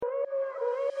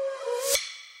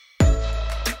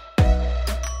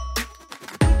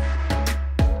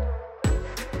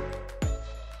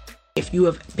if you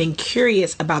have been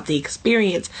curious about the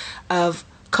experience of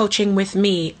coaching with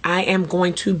me, I am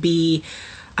going to be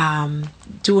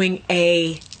doing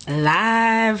a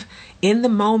live in the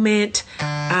moment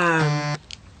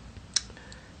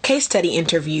case study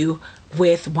interview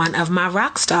with one of my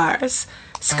rock stars,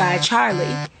 Skye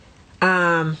Charlie.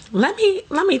 Let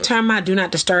me turn my do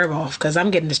not disturb off because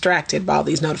I'm getting distracted by all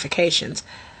these notifications.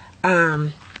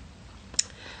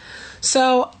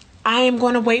 So I am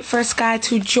going to wait for Skye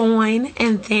to join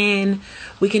and then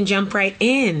we can jump right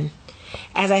in.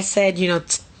 As I said,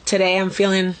 today I'm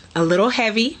feeling a little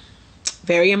heavy,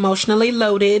 very emotionally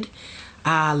loaded,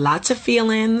 lots of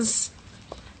feelings.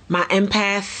 My inner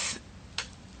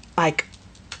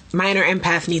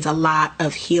empath needs a lot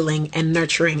of healing and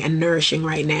nurturing and nourishing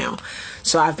right now.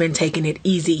 So I've been taking it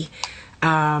easy.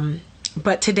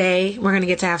 But today we're going to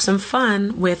get to have some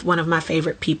fun with one of my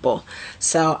favorite people.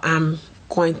 So I'm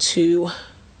going to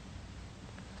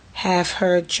have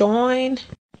her join.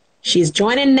 She's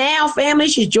joining now, family.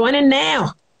 She's joining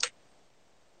now.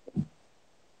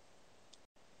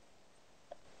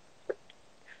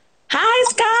 Hi,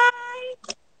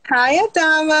 Skye. Hi,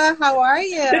 Adama. How are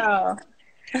you?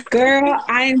 Girl,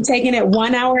 I am taking it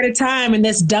 1 hour at a time in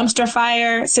this dumpster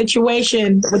fire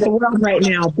situation with the world right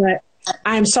now. But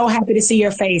I'm so happy to see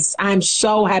your face. I'm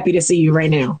so happy to see you right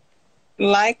now.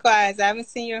 Likewise. I haven't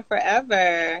seen you in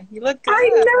forever. You look good. I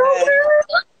know,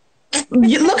 girl.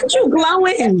 Look at you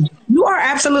glowing. You are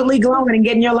absolutely glowing and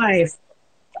getting your life.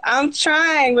 I'm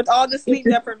trying with all the sleep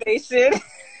deprivation.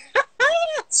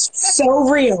 So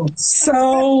real.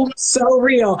 So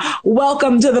real.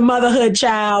 Welcome to the motherhood,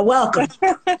 child. Welcome.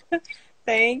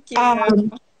 Thank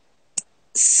you.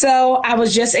 So I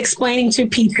was just explaining to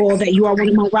people that you are one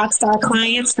of my rock star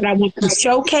clients that I want to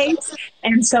showcase.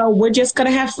 And so we're just going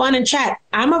to have fun and chat.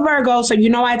 I'm a Virgo, so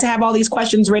I had to have all these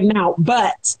questions written out.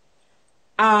 But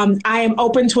I am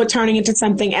open to it turning into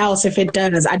something else if it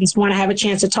does. I just want to have a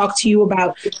chance to talk to you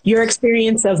about your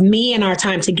experience of me and our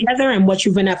time together and what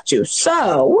you've been up to.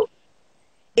 So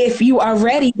if you are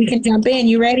ready, we can jump in.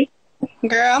 You ready?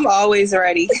 Girl, I'm always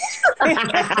ready.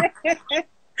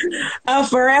 A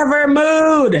forever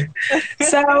mood.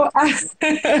 So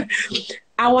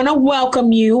I want to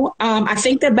welcome you. I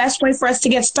think the best way for us to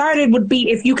get started would be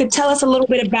if you could tell us a little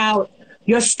bit about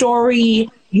your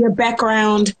story, your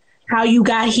background, how you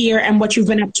got here, and what you've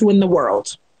been up to in the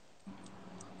world.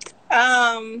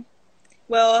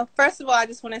 Well, first of all, I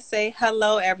just want to say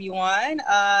hello, everyone.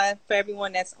 For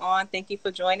everyone that's on, thank you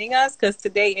for joining us because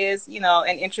today is,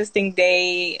 an interesting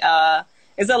day.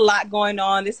 There's a lot going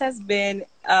on. This has been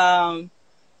a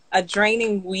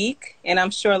draining week, and I'm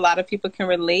sure a lot of people can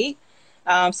relate.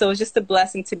 So it's just a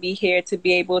blessing to be here, to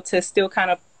be able to still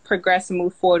kind of progress and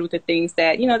move forward with the things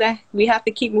that, that we have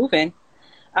to keep moving.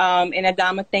 And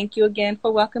Adama, thank you again for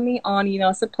welcoming me on.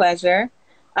 It's a pleasure.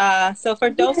 So for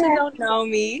those who don't know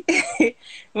me,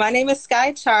 my name is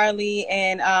Skye Charlie,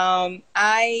 and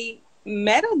I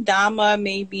met Adama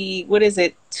maybe,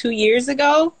 2 years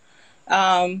ago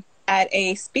at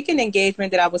a speaking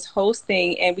engagement that I was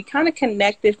hosting, and we kind of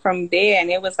connected from there, and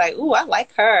it was like, ooh, I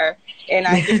like her. And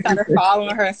I just started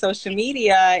following her on social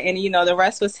media, and, the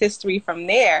rest was history from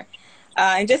there.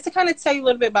 And just to kind of tell you a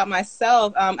little bit about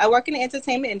myself, I work in the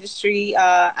entertainment industry.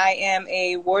 I am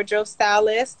a wardrobe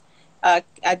stylist. I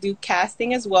do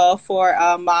casting as well for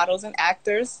models and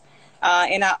actors.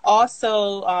 And I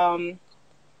also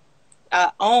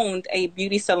owned a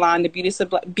beauty salon, the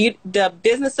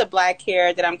Business of Black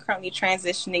Hair, that I'm currently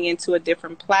transitioning into a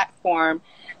different platform,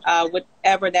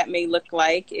 whatever that may look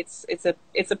like. It's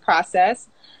a process.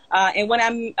 And when I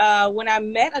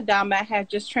met Adama, I had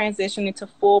just transitioned into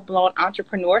full-blown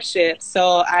entrepreneurship.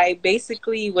 So I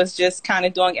basically was just kind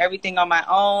of doing everything on my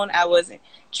own. I was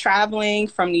traveling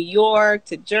from New York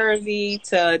to Jersey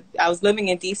I was living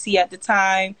in DC at the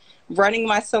time, running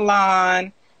my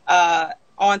salon.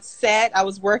 On set, I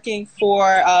was working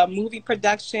for movie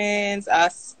productions,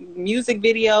 music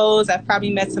videos. I've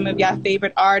probably met some of y'all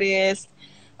favorite artists.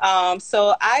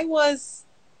 So I was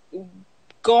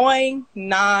going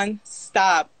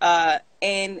non-stop.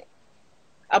 And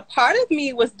a part of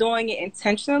me was doing it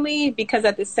intentionally because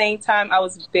at the same time I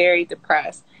was very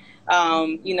depressed.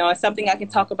 It's something I can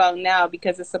talk about now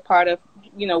because it's a part of,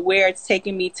 where it's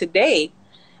taking me today.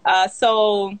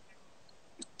 So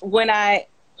when I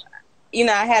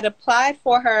had applied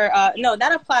for her, no,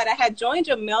 not applied, I had joined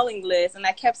your mailing list, and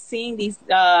I kept seeing these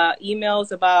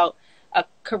emails about a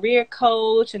career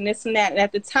coach and this and that. And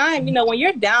at the time, when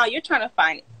you're down, you're trying to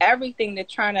find everything to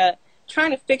try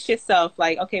trying to fix yourself.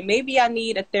 Like, okay, maybe I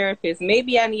need a therapist.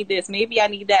 Maybe I need this. Maybe I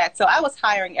need that. So I was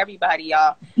hiring everybody,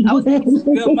 y'all. I was making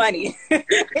some good money. So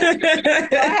I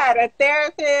had a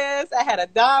therapist. I had a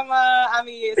Dama. I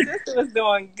mean, your sister was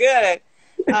doing good.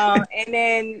 And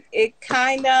then it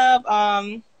kind of,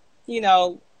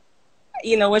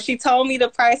 when she told me the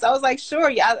price, I was like, sure.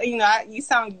 Yeah,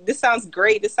 this sounds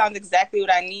great. This sounds exactly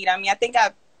what I need. I mean, I think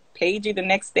I paid you the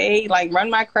next day, like run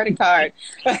my credit card.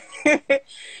 And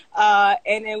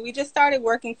then we just started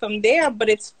working from there. But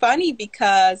it's funny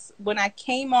because when I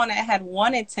came on, I had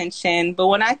one intention. But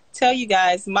when I tell you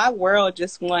guys, my world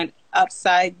just went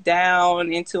upside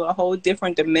down into a whole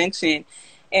different dimension.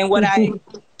 And what I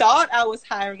thought I was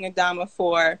hiring a Dama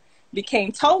for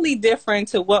became totally different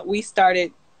to what we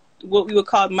would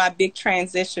call my big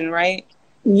transition, right?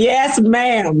 Yes,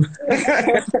 ma'am.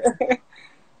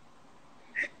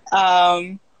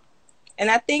 And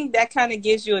I think that kind of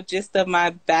gives you a gist of my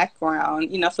background,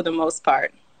 for the most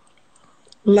part.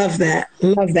 Love that.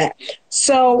 Love that.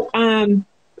 So,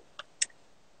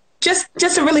 just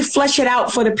to really flesh it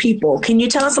out for the people, can you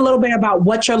tell us a little bit about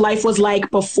what your life was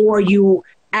like before you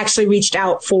actually reached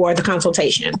out for the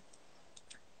consultation?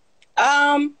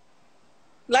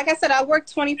 Like I said, I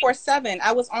worked 24/7.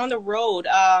 I was on the road.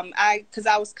 Because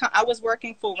I was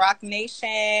working for Rock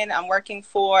Nation. I'm working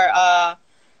for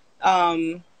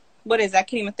I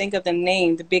can't even think of the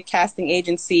name, the big casting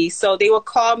agency. So they would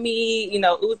call me,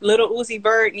 little Uzi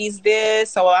Vert needs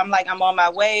this. So I'm like, I'm on my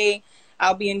way.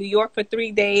 I'll be in New York for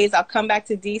 3 days. I'll come back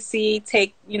to DC,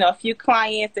 take, a few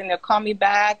clients, and they'll call me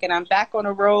back, and I'm back on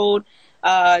the road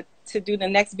to do the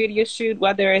next video shoot,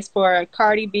 whether it's for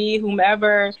Cardi B,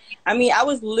 whomever. I mean, I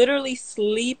was literally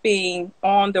sleeping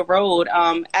on the road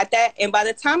and by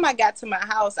the time I got to my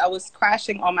house, I was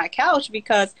crashing on my couch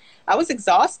because I was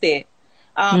exhausted.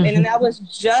 And then I was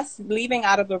just leaving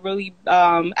out of I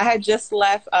had just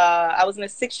left. I was in a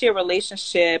 6-year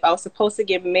relationship. I was supposed to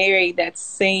get married that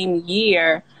same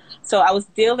year. So I was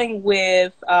dealing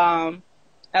with a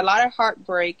lot of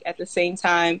heartbreak at the same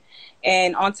time.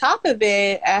 And on top of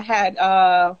it, I had,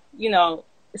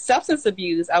 substance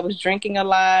abuse. I was drinking a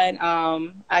lot.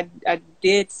 I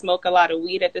did smoke a lot of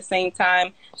weed at the same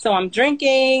time. So I'm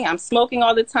drinking, I'm smoking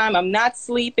all the time. I'm not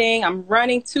sleeping. I'm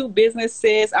running 2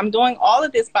 businesses. I'm doing all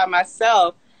of this by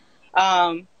myself.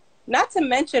 Not to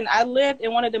mention, I lived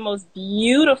in one of the most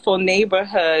beautiful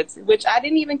neighborhoods, which I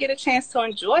didn't even get a chance to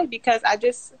enjoy because I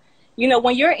just,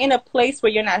 when you're in a place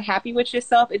where you're not happy with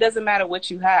yourself, it doesn't matter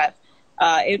what you have.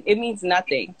 It means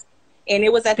nothing. And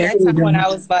it was at that time when I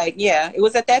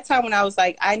was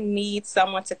like, I need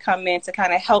someone to come in to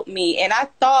kind of help me. And I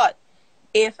thought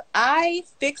if I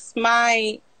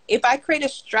create a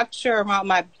structure around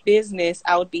my business,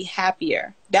 I would be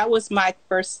happier. That was my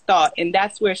first thought. And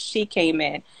that's where she came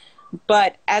in.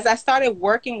 But as I started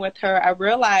working with her, I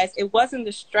realized it wasn't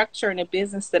the structure in the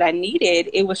business that I needed.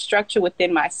 It was structure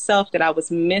within myself that I was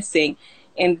missing.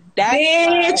 And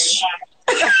that's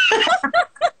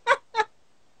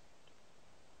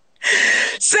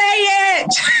Say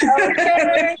it.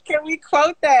 Okay, can we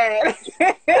quote that?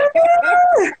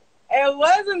 It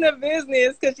wasn't the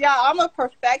business because, I'm a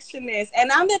perfectionist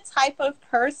and I'm the type of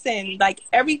person, like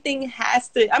everything has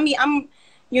to, I'm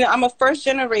a first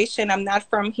generation. I'm not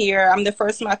from here. I'm the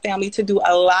first in my family to do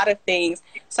a lot of things.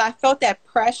 So I felt that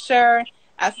pressure.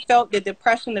 I felt the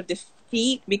depression of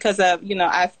defeat because of,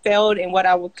 I failed in what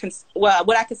I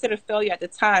consider failure at the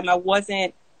time. I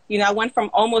wasn't, I went from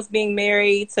almost being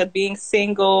married to being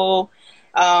single.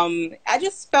 I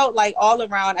just felt like all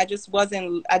around,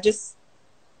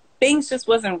 things just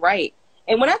wasn't right.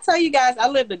 And when I tell you guys, I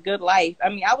lived a good life. I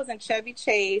mean, I was in Chevy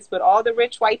Chase with all the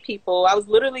rich white people. I was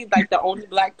literally like the only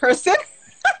black person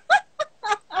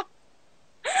in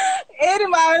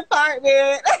my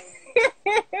apartment.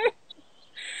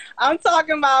 I'm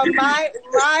talking about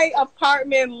my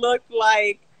apartment looked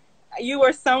like you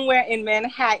were somewhere in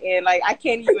Manhattan. Like, I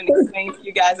can't even explain to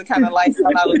you guys the kind of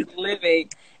lifestyle I was living.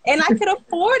 And I could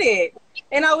afford it.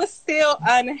 And I was still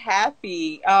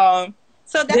unhappy.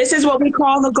 This is what we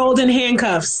call the golden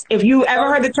handcuffs. If you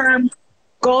ever heard the term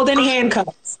golden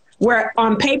handcuffs, where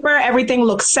on paper, everything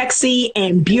looks sexy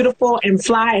and beautiful and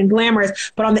fly and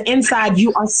glamorous, but on the inside,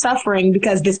 you are suffering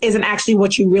because this isn't actually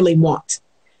what you really want.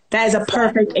 That is a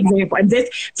perfect example. And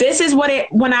this is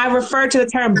when I refer to the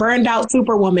term burned out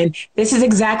superwoman, this is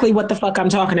exactly what the fuck I'm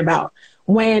talking about.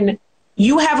 When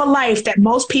you have a life that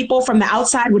most people from the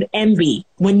outside would envy,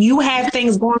 when you have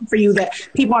things going for you that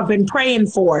people have been praying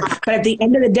for, but at the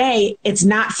end of the day, it's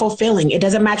not fulfilling. It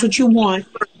doesn't match what you want.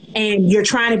 And you're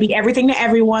trying to be everything to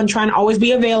everyone, trying to always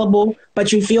be available,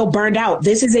 but you feel burned out.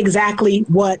 This is exactly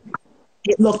what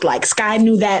it looked like. Skye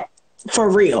knew that for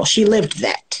real. She lived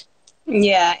that.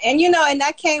 Yeah, and and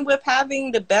that came with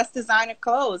having the best designer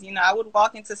clothes. I would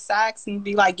walk into Saks and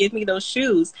be like, "Give me those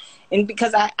shoes," and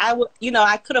because I would,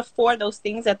 I could afford those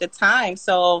things at the time.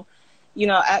 So,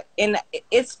 and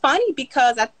it's funny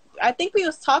because I think we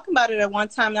was talking about it at one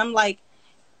time. And I'm like,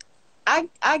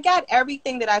 I got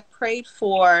everything that I prayed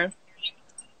for,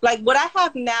 like what I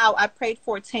have now. I prayed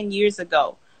for 10 years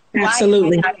ago.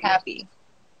 Absolutely. Why am I not happy?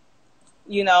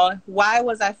 Why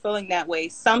was I feeling that way?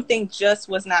 Something just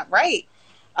was not right.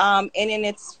 And then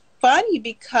it's funny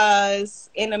because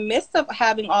in the midst of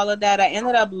having all of that, I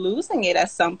ended up losing it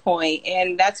at some point.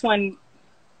 And that's when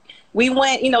we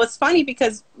went, it's funny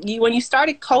because when you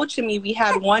started coaching me, we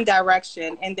had one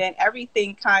direction and then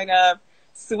everything kind of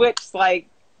switched like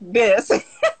this.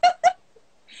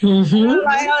 Mm-hmm.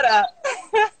 Like, hold up.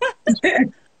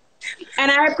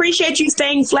 And I appreciate you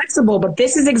staying flexible, but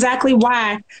this is exactly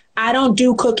why I don't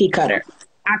do cookie cutter.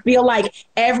 I feel like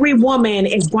every woman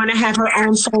is going to have her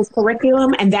own soul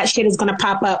curriculum, and that shit is going to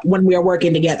pop up when we are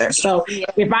working together. So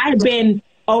if I had been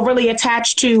overly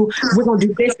attached to, we're going to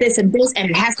do this, this, and this, and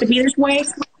it has to be this way,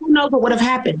 who knows what would have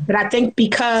happened? But I think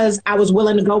because I was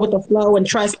willing to go with the flow and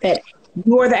trust that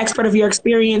you're the expert of your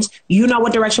experience, you know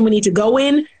what direction we need to go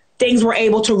in, things were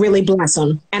able to really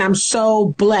blossom. And I'm so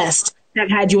blessed that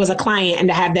I've had you as a client and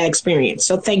to have that experience.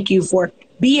 So thank you for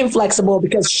being flexible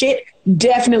because shit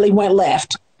definitely went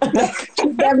left.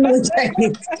 Definitely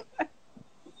changed.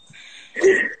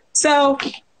 So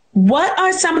what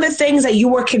are some of the things that you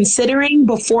were considering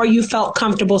before you felt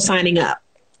comfortable signing up?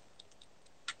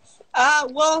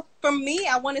 Well, for me,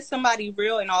 I wanted somebody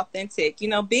real and authentic.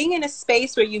 Being in a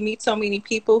space where you meet so many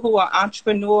people who are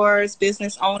entrepreneurs,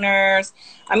 business owners.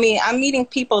 I mean, I'm meeting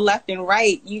people left and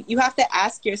right. You have to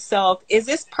ask yourself, is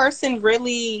this person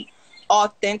really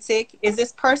authentic? Is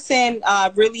this person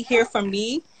really here for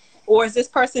me? Or is this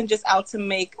person just out to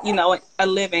make, a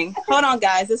living? Hold on,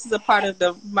 guys. This is a part of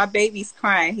my baby's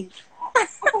crying.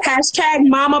 Hashtag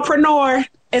mamapreneur.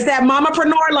 It's that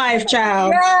mamapreneur life,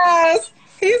 child. Yes.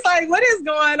 He's like, what is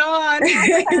going on?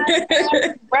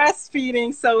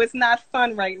 Breastfeeding, so it's not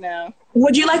fun right now.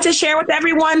 Would you like to share with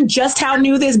everyone just how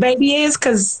new this baby is?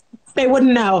 Because they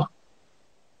wouldn't know.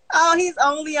 Oh, he's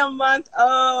only a month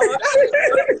old.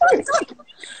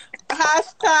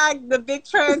 Hashtag the big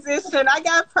transition. I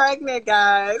got pregnant,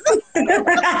 guys.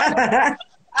 I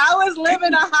was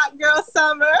living a hot girl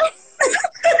summer.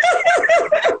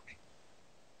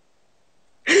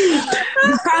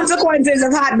 The consequences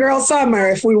of hot girl summer,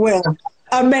 if we will.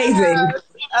 Amazing.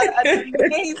 An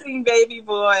amazing baby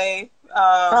boy.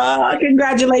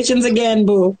 Congratulations again,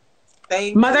 boo.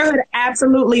 Thank Motherhood you.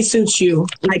 absolutely suits you.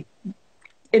 Like,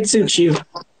 it suits you.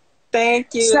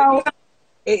 Thank you. So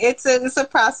it's a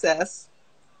process.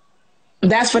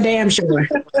 That's for damn sure.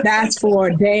 That's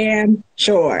for damn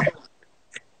sure.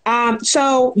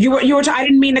 So you were I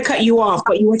didn't mean to cut you off,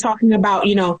 but you were talking about,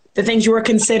 the things you were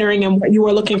considering and what you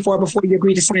were looking for before you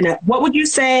agreed to sign up. What would you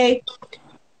say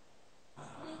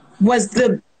was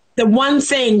the one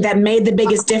thing that made the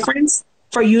biggest difference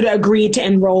for you to agree to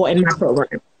enroll in my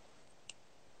program?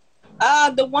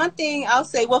 The one thing I'll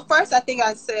say, well, first, I think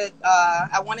I said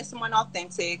I wanted someone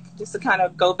authentic, just to kind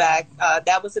of go back.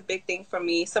 That was a big thing for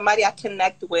me, somebody I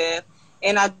connect with.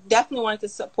 And I definitely wanted to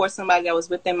support somebody that was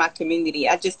within my community.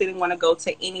 I just didn't want to go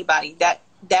to anybody. That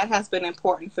has been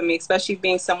important for me, especially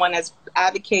being someone that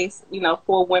advocates,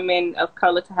 for women of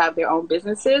color to have their own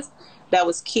businesses. That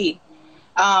was key.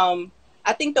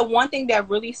 I think the one thing that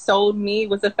really sold me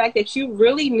was the fact that you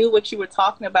really knew what you were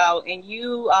talking about, and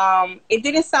it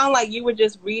didn't sound like you were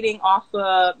just reading off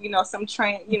of, some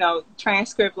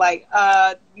transcript like,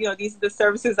 these are the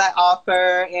services I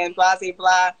offer and blah, blah,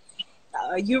 blah.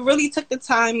 You really took the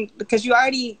time because you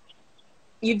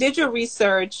did your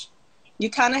research. You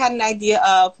kind of had an idea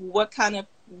of what kind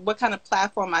of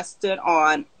platform I stood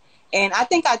on. And I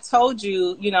think I told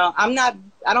you,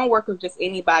 I don't work with just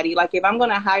anybody. Like if I'm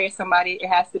going to hire somebody, it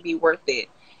has to be worth it.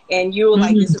 And you were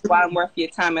like, this is why I'm worth your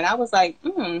time. And I was like,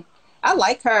 I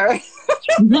like her.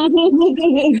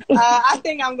 I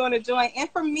think I'm going to join. And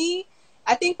for me,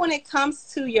 I think when it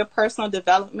comes to your personal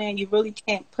development, you really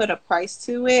can't put a price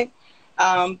to it.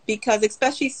 Because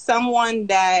especially someone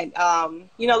that, a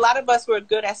lot of us were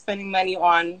good at spending money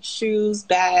on shoes,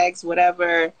 bags,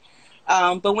 whatever.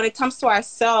 But when it comes to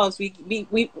ourselves, we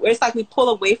it's like we pull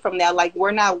away from that. Like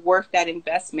we're not worth that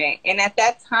investment. And at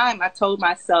that time, I told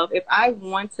myself, if I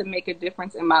want to make a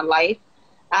difference in my life,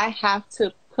 I have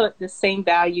to put the same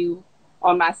value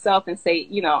on myself and say,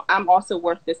 I'm also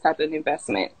worth this type of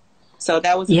investment. So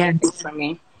that was a big thing for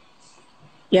me.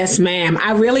 Yes, ma'am.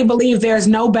 I really believe there's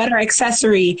no better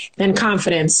accessory than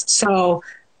confidence. So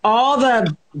all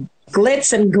the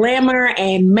glitz and glamour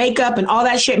and makeup and all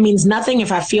that shit means nothing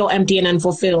if I feel empty and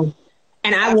unfulfilled.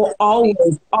 And I will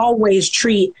always, always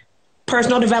treat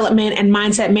personal development and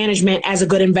mindset management as a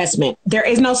good investment. There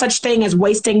is no such thing as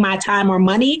wasting my time or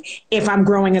money if I'm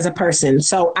growing as a person.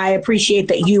 So I appreciate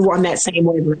that you were on that same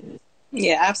wavelength.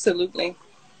 Yeah, absolutely.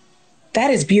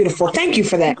 That is beautiful. Thank you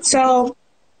for that. So,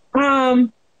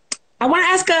 I want to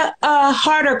ask a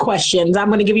harder question. I'm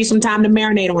going to give you some time to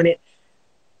marinate on it.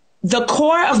 The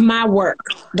core of my work,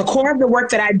 the core of the work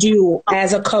that I do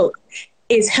as a coach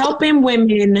is helping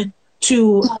women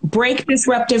to break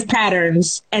disruptive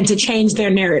patterns and to change their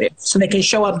narrative so they can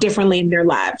show up differently in their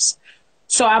lives.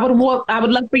 So I would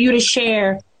love for you to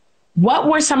share what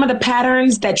were some of the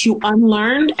patterns that you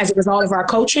unlearned as a result of our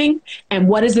coaching, and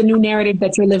what is the new narrative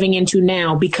that you're living into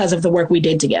now because of the work we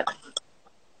did together?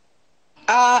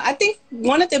 I think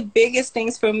one of the biggest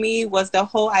things for me was the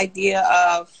whole idea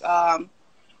of,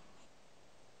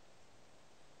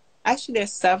 actually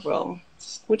there's several.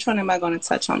 Which one am I going to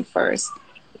touch on first?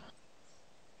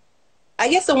 I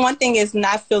guess the one thing is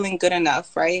not feeling good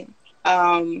enough, right?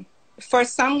 For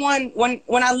someone,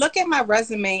 when I look at my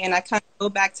resume and I kind of go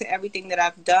back to everything that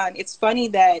I've done, it's funny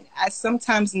that I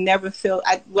sometimes never feel,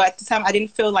 at the time I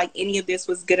didn't feel like any of this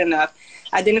was good enough.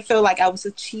 I didn't feel like I was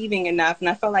achieving enough. And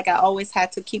I felt like I always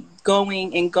had to keep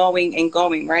going and going and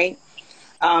going, right?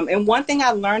 And one thing I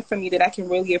learned from you that I can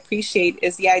really appreciate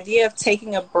is the idea of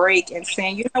taking a break and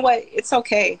saying, you know what, it's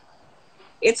okay.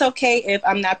 It's okay if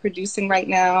I'm not producing right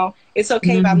now. It's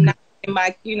okay if I'm not in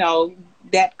my,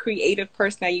 that creative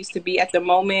person I used to be at the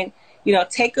moment.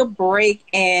 Take a break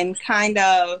and kind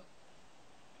of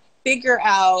figure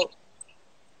out,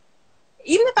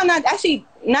 even if I'm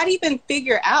not even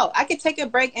figure out, I could take a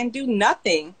break and do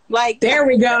nothing. Like, there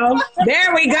we go.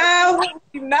 There we go.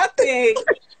 Nothing.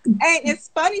 And it's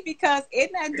funny because in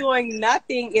that doing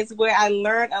nothing is where I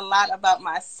learned a lot about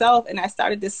myself, and I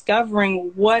started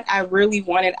discovering what I really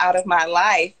wanted out of my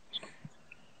life.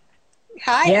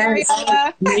 Hi, yes.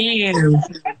 Ariella.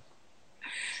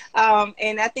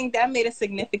 And I think that made a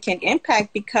significant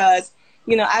impact because,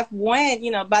 I've went,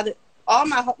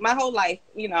 my whole life,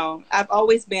 I've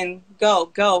always been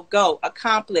go,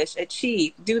 accomplish,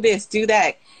 achieve, do this, do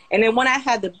that. And then when I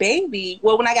had the baby,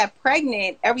 when I got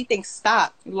pregnant, everything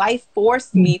stopped. Life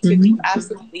forced me to do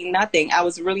absolutely nothing. I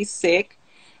was really sick.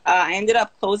 I ended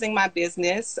up closing my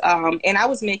business, and I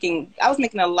was making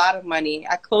a lot of money.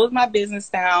 I closed my business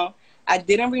down. I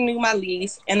didn't renew my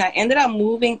lease, and I ended up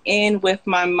moving in with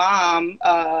my mom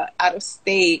out of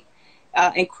state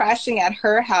and crashing at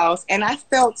her house. And I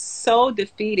felt so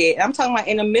defeated. I'm talking about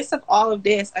in the midst of all of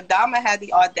this, Adama had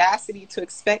the audacity to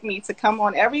expect me to come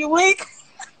on every week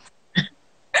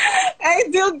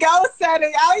and do ghost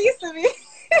setting. I used to be.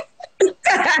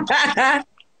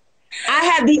 I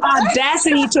had the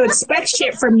audacity to expect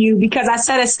shit from you because I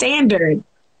set a standard.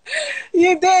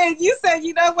 You did. You said,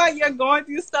 you know what, you're going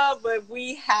through stuff, but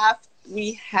we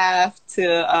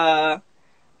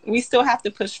still have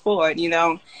to push forward,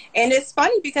 And it's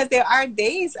funny because there are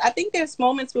days, I think there's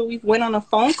moments where we went on a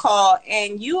phone call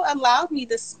and you allowed me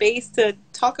the space to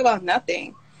talk about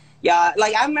nothing. Yeah,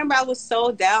 like I remember I was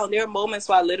so down. There were moments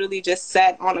where I literally just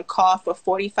sat on a call for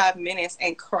 45 minutes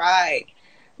and cried.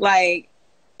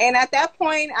 And at that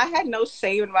point, I had no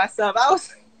shame in myself. I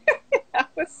was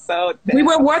so down. We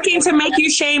were working to make you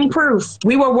shame proof.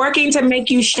 And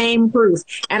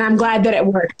I'm glad that it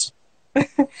worked. And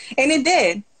it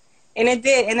did.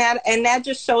 And that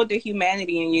just showed the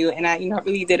humanity in you. And I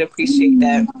really did appreciate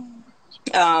that.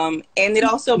 And it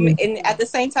also, and at the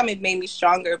same time, it made me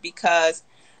stronger because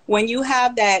when you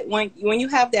have that, when you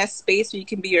have that space where you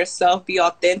can be yourself, be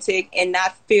authentic, and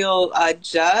not feel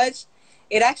judged,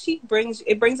 it actually brings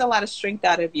a lot of strength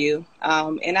out of you.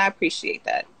 And I appreciate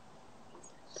that.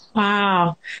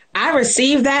 Wow. I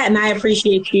received that and I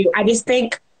appreciate you. I just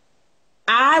think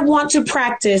I want to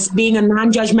practice being a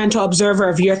non-judgmental observer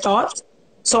of your thoughts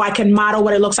so I can model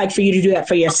what it looks like for you to do that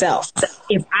for yourself.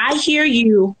 If I hear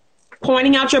you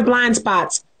pointing out your blind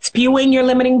spots, spewing your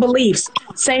limiting beliefs,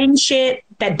 saying shit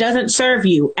that doesn't serve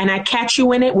you, and I catch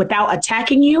you in it without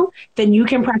attacking you, then you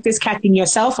can practice catching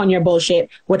yourself on your bullshit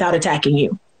without attacking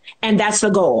you. And that's the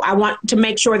goal. I want to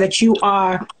make sure that you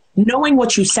are knowing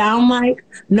what you sound like,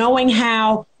 knowing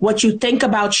how what you think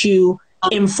about you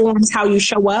informs how you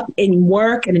show up in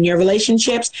work and in your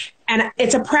relationships. And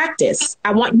it's a practice.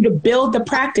 I want you to build the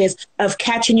practice of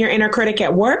catching your inner critic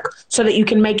at work so that you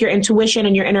can make your intuition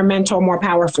and your inner mentor more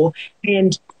powerful.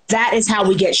 And that is how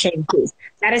we get shame proof.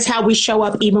 That is how we show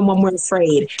up even when we're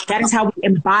afraid. That is how we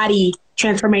embody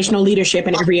transformational leadership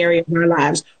in every area of our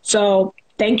lives. So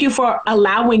thank you for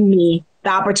allowing me the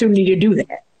opportunity to do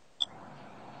that.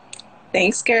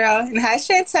 Thanks, girl. And hi,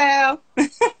 Chantel.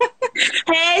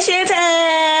 Hey,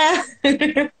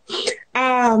 Chantel.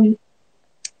 um,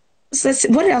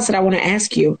 what else did I want to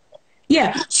ask you?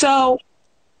 Yeah, so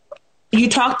you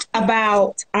talked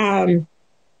about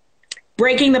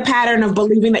breaking the pattern of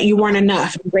believing that you weren't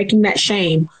enough, breaking that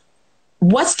shame.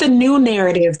 What's the new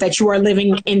narrative that you are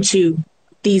living into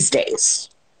these days?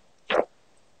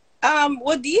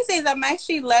 Well, these days I'm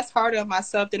actually less hard on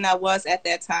myself than I was at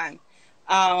that time.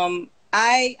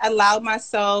 I allowed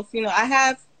myself,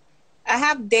 I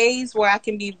have days where I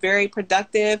can be very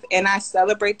productive and I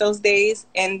celebrate those days,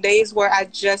 and days where I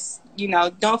just,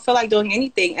 don't feel like doing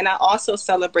anything. And I also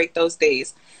celebrate those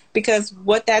days because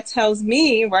what that tells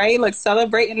me, right? Like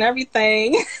celebrating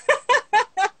everything.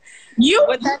 You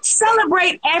what that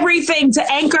celebrate everything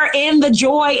to anchor in the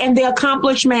joy and the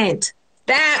accomplishment.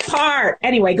 That part.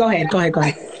 Anyway, go ahead.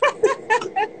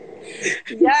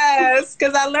 Yes,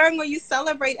 because I learned when you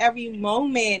celebrate every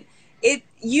moment,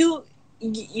 you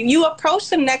approach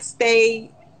the next day,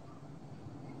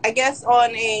 I guess,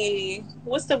 on a,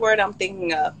 what's the word I'm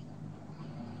thinking of?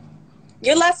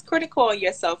 You're less critical of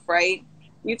yourself, right?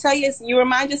 You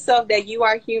remind yourself that you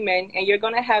are human and you're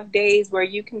going to have days where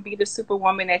you can be the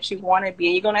superwoman that you want to be.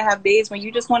 And you're going to have days when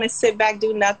you just want to sit back,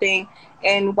 do nothing,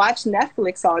 and watch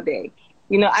Netflix all day.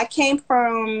 I came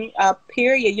from a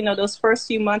period, those first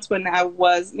few months when I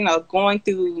was, going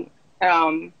through,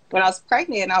 when I was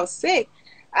pregnant and I was sick.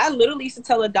 I literally used to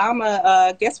tell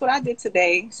Adama, guess what I did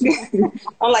today?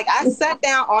 I'm like, I sat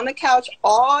down on the couch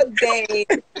all day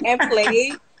and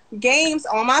played games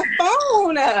on my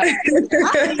phone.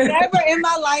 I've never in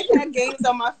my life had games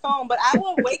on my phone, but I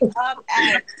would wake up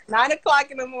at 9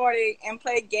 o'clock in the morning and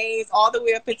play games all the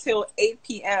way up until 8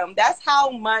 p.m. That's how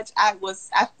much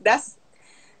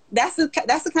that's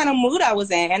the kind of mood I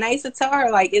was in. And I used to tell her,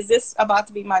 like, is this about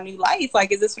to be my new life?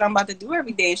 Like, is this what I'm about to do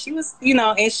every day? And she was,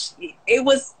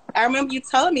 I remember you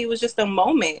telling me it was just a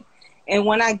moment. And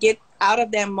when I get out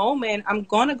of that moment, I'm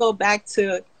going to go back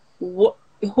to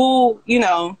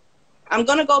I'm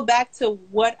going to go back to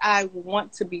what I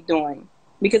want to be doing,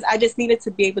 because I just needed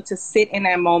to be able to sit in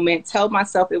that moment, tell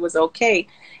myself it was okay.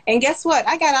 And guess what?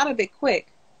 I got out of it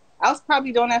quick. I was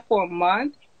probably doing that for a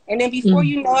month. And then before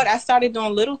you know it, I started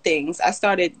doing little things. I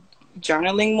started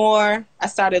journaling more. I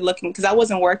started looking, because I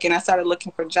wasn't working. I started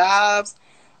looking for jobs.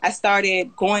 I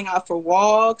started going out for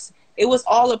walks. It was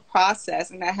all a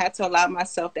process, and I had to allow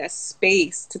myself that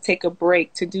space to take a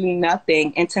break, to do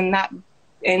nothing, and to not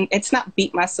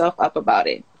beat myself up about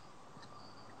it.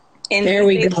 And there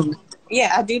we go.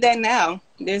 Yeah, I do that now.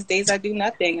 There's days I do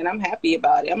nothing, and I'm happy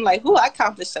about it. I'm like, I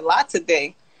accomplished a lot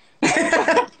today.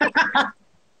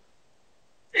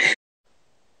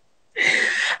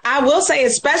 I will say,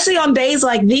 especially on days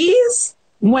like these,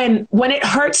 when it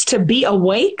hurts to be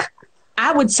awake,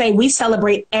 I would say we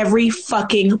celebrate every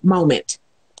fucking moment.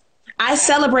 I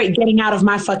celebrate getting out of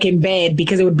my fucking bed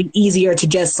because it would be easier to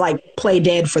just like play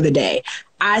dead for the day.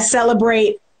 I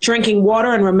celebrate drinking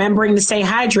water and remembering to stay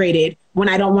hydrated when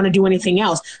I don't want to do anything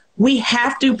else. We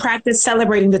have to practice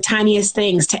celebrating the tiniest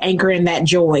things to anchor in that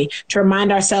joy, to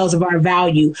remind ourselves of our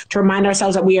value, to remind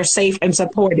ourselves that we are safe and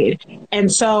supported.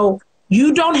 And so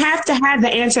you don't have to have the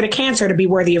answer to cancer to be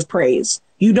worthy of praise.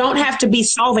 You don't have to be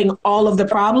solving all of the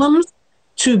problems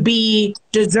to be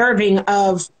deserving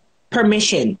of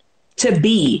permission to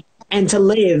be and to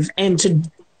live and to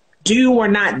do or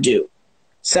not do.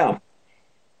 So,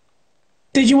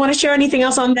 did you want to share anything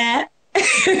else on that?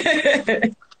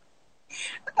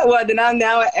 Well, then I'm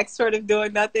now an expert of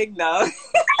doing nothing? No.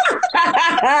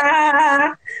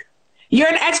 You're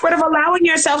an expert of allowing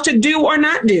yourself to do or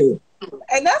not do.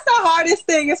 And that's the hardest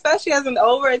thing, especially as an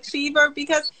overachiever,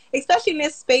 because especially in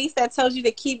this space that tells you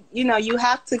to keep, you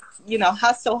have to,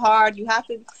 hustle hard. You have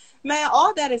to, man,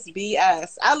 all that is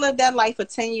BS. I lived that life for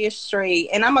 10 years straight,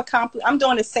 and I'm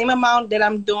doing the same amount that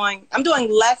I'm doing. I'm doing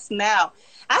less now.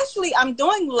 Actually, I'm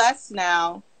doing less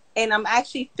now, and I'm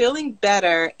actually feeling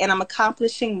better, and I'm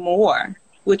accomplishing more,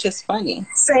 which is funny.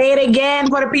 Say it again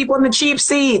for the people in the cheap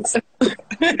seats.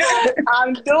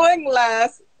 I'm doing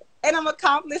less, and I'm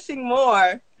accomplishing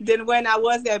more than when I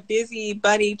was that busy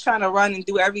bunny trying to run and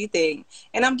do everything.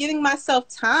 And I'm giving myself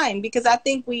time, because I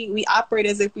think we operate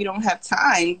as if we don't have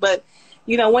time. But,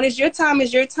 when it's your time,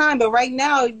 it's your time. But right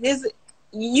now, there's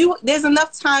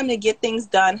enough time to get things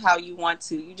done how you want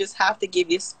to. You just have to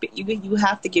give you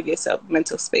have to give yourself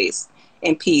mental space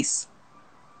and peace.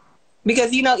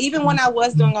 Because, even when I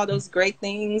was doing all those great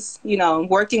things,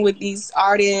 working with these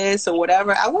artists or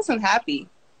whatever, I wasn't happy.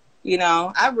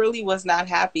 I really was not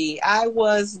happy. I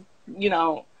was,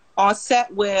 on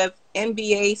set with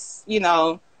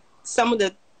NBA, some of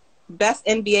the best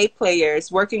NBA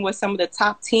players, working with some of the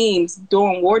top teams,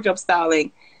 doing wardrobe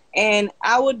styling. And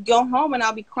I would go home and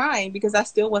I'll be crying because I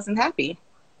still wasn't happy.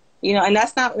 You know, and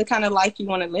that's not the kind of life you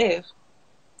want to live.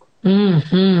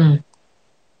 Hmm.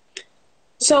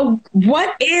 So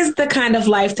what is the kind of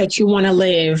life that you want to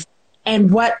live,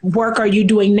 and what work are you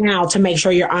doing now to make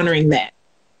sure you're honoring that?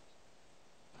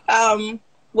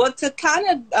 Well, to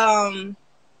kind of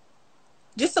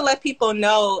just to let people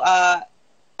know,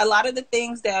 a lot of the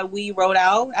things that we wrote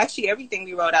out, actually everything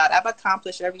we wrote out, I've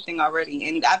accomplished everything already.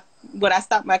 And I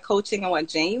stopped my coaching in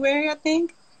January, I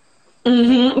think.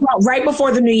 Mm-hmm. Well, right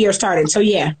before the new year started. So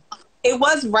yeah. It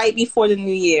was right before the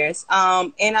New Year's.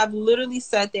 And I've literally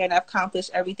sat there and I've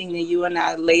accomplished everything that you and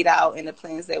I laid out in the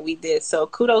plans that we did. So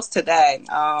kudos to that.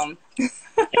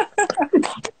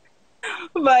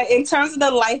 But in terms of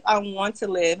the life I want to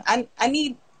live, I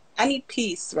need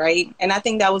peace, right? And I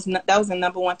think that was the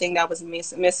number one thing that was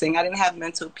missing. I didn't have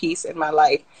mental peace in my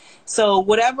life. So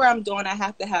whatever I'm doing, I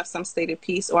have to have some state of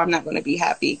peace or I'm not going to be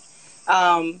happy.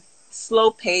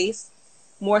 Slow pace,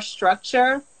 more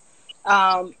structure.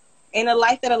 In a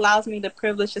life that allows me the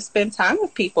privilege to spend time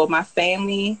with people, my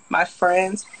family, my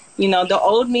friends. You know, the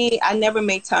old me, I never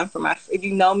made time for if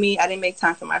you know me, I didn't make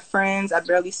time for my friends. I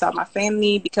barely saw my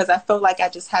family because I felt like I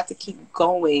just had to keep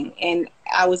going. And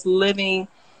I was living,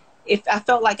 I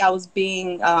felt like I was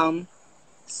being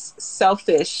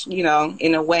selfish, you know,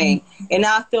 in a way. And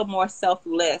now I feel more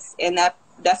selfless. And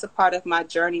that's a part of my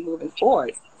journey moving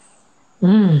forward.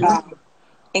 And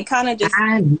kind of just...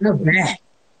 I love that.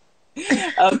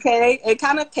 Okay, and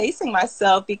kind of pacing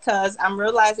myself because I'm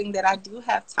realizing that I do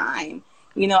have time.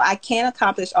 You know, I can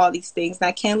accomplish all these things and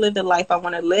I can live the life I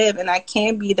want to live, and I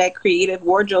can be that creative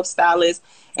wardrobe stylist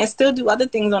and still do other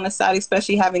things on the side,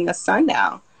 especially having a son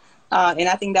now. And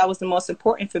I think that was the most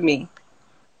important for me.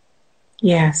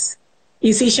 Yes.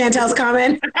 You see Chantel's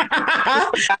comment?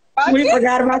 We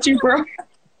forgot about you, bro.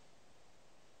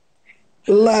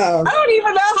 Love. I don't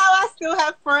even know how I still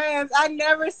have friends. I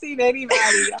never seen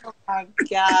anybody. Oh my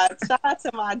God. Shout out to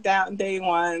my day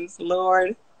ones,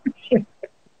 Lord.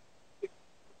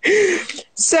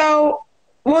 So,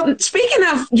 well, speaking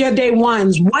of your day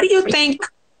ones, what do you think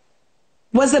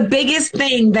was the biggest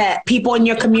thing that people in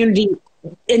your community,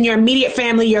 in your immediate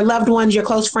family, your loved ones, your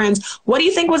close friends, what do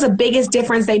you think was the biggest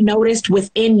difference they noticed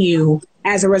within you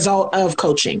as a result of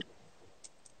coaching?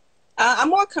 I'm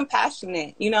more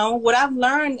compassionate. You know, what I've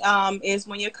learned is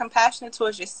when you're compassionate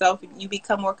towards yourself, you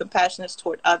become more compassionate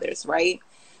toward others, right?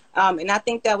 And I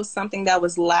think that was something that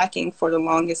was lacking for the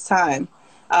longest time.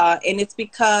 And it's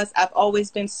because I've always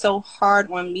been so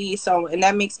hard on me. And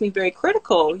that makes me very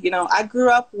critical. You know, I grew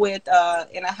up with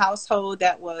in a household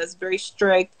that was very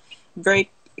strict, very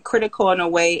critical in a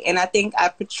way. And I think I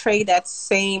portrayed that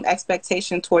same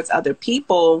expectation towards other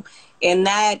people, and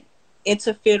that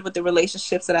interfered with the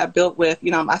relationships that I built with,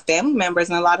 you know, my family members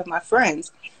and a lot of my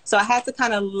friends. So I had to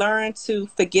kind of learn to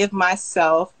forgive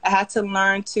myself. I had to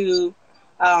learn to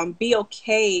be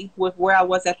okay with where I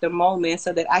was at the moment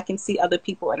so that I can see other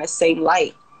people in the same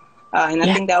light. And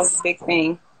I think that was a big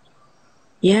thing.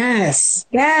 Yes.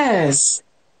 Yes.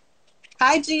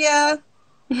 Hi, Gia.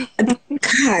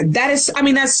 God,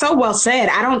 that's so well said.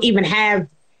 I don't even have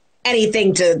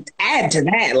anything to add to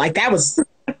that. Like, that was,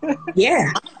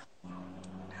 yeah.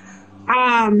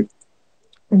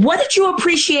 What did you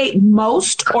appreciate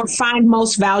most or find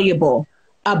most valuable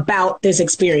about this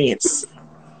experience?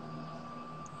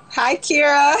 Hi,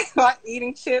 Kira.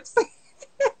 Eating chips.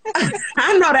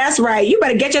 I know that's right. You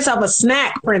better get yourself a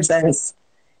snack, princess.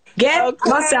 Get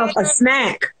yourself a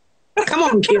snack. Come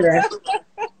on, Kira.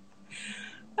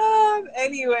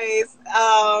 Anyways,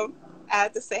 I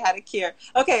have to say hi to Kira.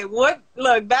 Okay, look,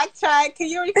 backtrack. Can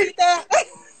you repeat that?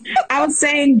 I was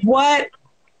saying,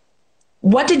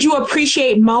 what did you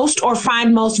appreciate most or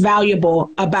find most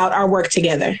valuable about our work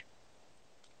together?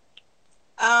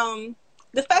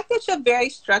 The fact that you're very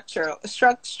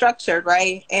structured,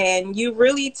 right? And you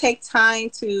really take time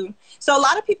to... So a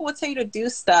lot of people will tell you to do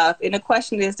stuff, and the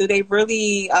question is, do they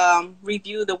really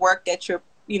review the work that you're,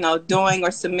 you know, doing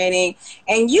or submitting?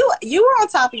 And you were on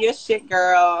top of your shit,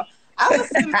 girl. I was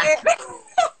submit.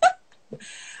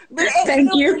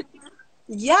 Thank you.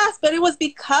 Yes, but it was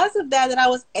because of that I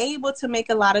was able to make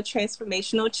a lot of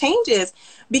transformational changes,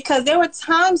 because there were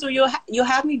times where you'll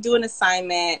have me do an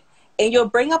assignment and you'll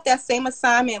bring up that same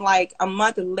assignment like a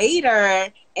month later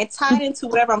and tie it into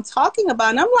whatever I'm talking about.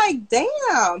 And I'm like,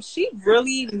 damn, she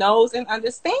really knows and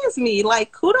understands me.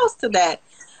 Like, kudos to that.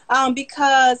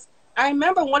 Because I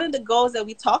remember one of the goals that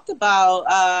we talked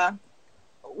about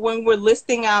when we're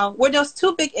listing out, were those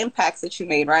two big impacts that you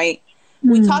made, right?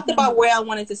 we talked about where I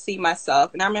wanted to see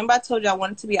myself. And I remember I told you I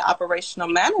wanted to be an operational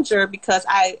manager because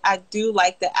I do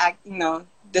like the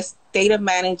the state of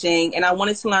managing, and I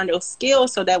wanted to learn those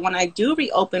skills so that when I do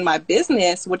reopen my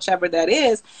business, whichever that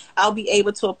is, I'll be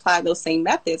able to apply those same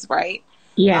methods, right?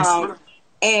 Yes.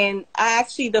 And I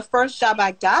actually, the first job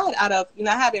I got out of,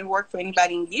 I hadn't worked for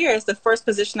anybody in years. The first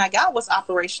position I got was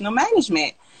operational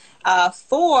management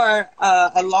for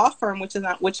a law firm,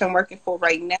 which I'm working for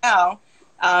right now.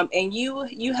 And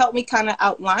you helped me kind of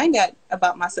outline that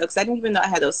about myself, because I didn't even know I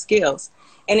had those skills.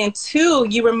 And then two,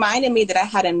 you reminded me that I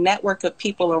had a network of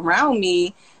people around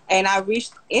me, and I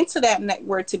reached into that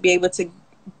network to be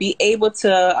able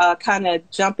to kind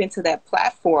of jump into that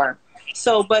platform.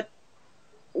 So, but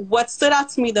what stood out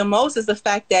to me the most is the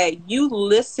fact that you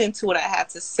listened to what I had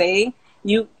to say.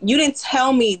 You didn't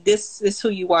tell me this is who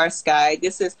you are, Skye.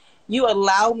 You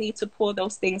allowed me to pull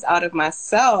those things out of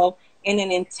myself. And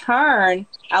then in turn,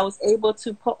 I was able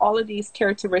to put all of these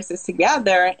characteristics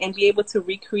together and be able to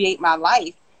recreate my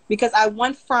life. Because I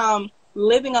went from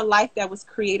living a life that was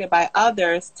created by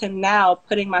others to now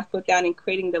putting my foot down and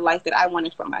creating the life that I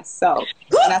wanted for myself.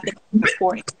 And I think it's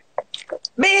important.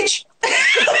 Bitch!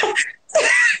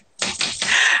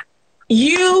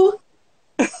 You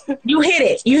hit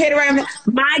it. You hit it right.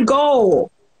 My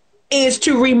goal is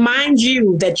to remind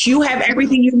you that you have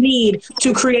everything you need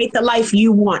to create the life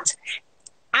you want.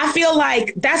 I feel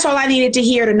like that's all I needed to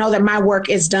hear to know that my work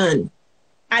is done.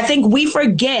 I think we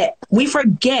forget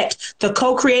the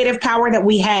co-creative power that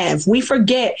we have. We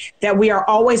forget that we are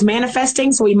always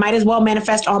manifesting, so we might as well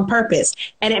manifest on purpose.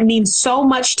 And it means so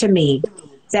much to me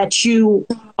that you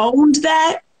owned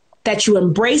that you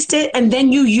embraced it, and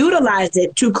then you utilized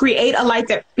it to create a life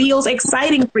that feels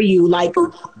exciting for you. Like,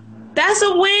 that's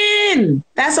a win.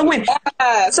 That's a win.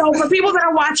 Yes. So for people that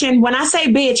are watching, when I say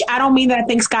bitch, I don't mean that I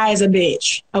think Skye is a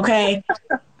bitch. Okay.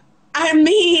 I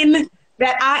mean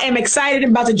that I am excited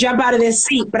about to jump out of this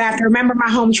seat, but I have to remember my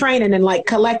home training and like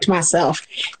collect myself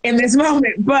in this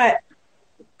moment. But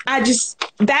it's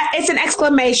an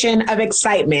exclamation of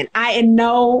excitement. I in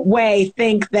no way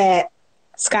think that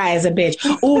Skye is a bitch.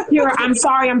 Oh, Kira, I'm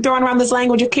sorry. I'm throwing around this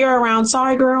language of Kira around.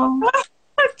 Sorry, girl.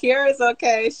 Kira's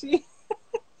okay.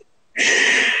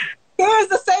 Kira's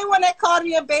the same one that called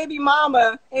me a baby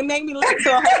mama and made me listen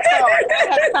to a whole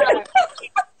song.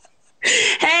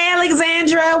 Hey,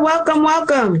 Alexandra,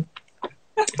 welcome.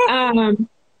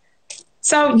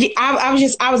 So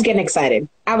I was getting excited.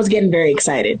 I was getting very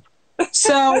excited.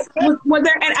 So was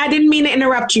there? And I didn't mean to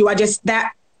interrupt you.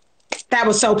 That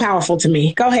was so powerful to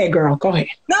me. Go ahead, girl. Go ahead.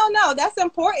 No, that's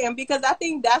important because I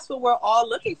think that's what we're all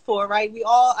looking for, right? We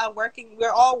all are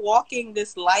we're all walking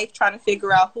this life trying to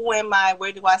figure out who am I,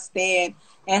 where do I stand,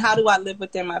 and how do I live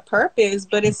within my purpose?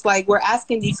 But it's like we're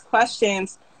asking these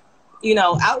questions,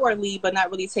 outwardly, but not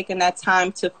really taking that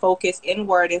time to focus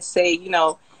inward and say,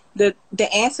 the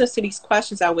answers to these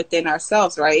questions are within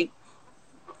ourselves, right?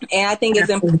 And I think it's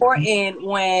important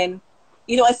when,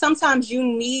 and sometimes you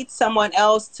need someone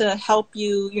else to help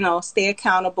you, stay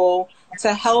accountable,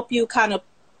 to help you kind of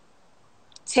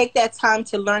take that time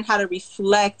to learn how to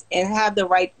reflect and have the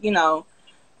right,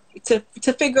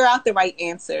 to figure out the right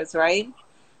answers, right?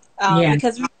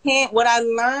 Because what I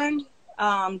learned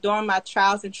during my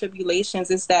trials and tribulations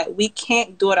is that we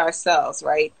can't do it ourselves,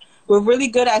 right? We're really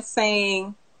good at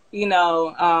saying,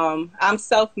 I'm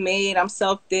self-made, I'm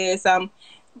self-this.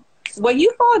 When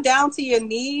you fall down to your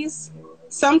knees,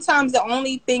 sometimes the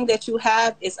only thing that you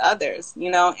have is others,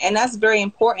 and that's very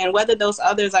important, whether those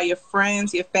others are your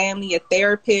friends, your family, your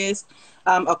therapist,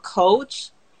 a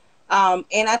coach. And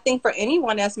I think for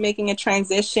anyone that's making a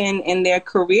transition in their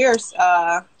careers,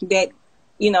 that,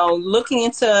 looking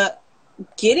into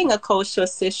getting a coach to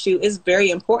assist you is very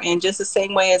important. Just the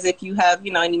same way as if you have,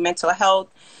 any mental health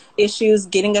issues,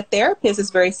 getting a therapist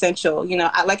is very essential.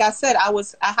 Like I said, I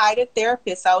hired a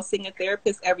therapist. I was seeing a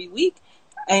therapist every week,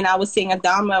 and I was seeing a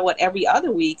Dharma every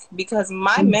other week because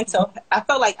my I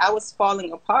felt like I was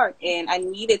falling apart and I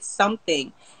needed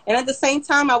something. And at the same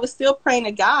time, I was still praying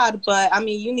to God, but I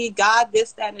mean, you need God,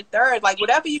 this, that, and the third, like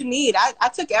whatever you need. I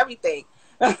took everything.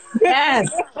 Yes.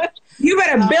 You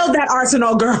better build that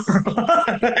arsenal, girl.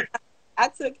 I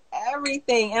took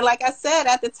everything. And like I said,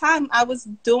 at the time I was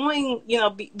doing,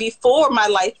 before my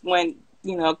life went,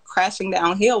 crashing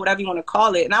downhill, whatever you want to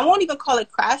call it. And I won't even call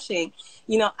it crashing.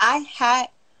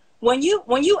 When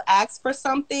you ask for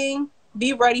something,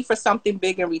 be ready for something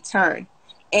big in return.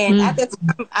 And at the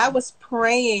time I was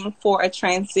praying for a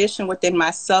transition within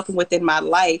myself and within my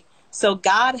life. So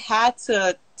God had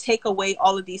to take away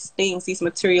all of these things, these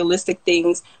materialistic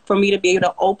things, for me to be able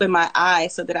to open my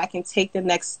eyes so that I can take the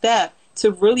next step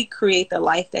to really create the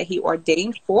life that he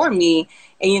ordained for me.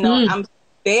 And, I'm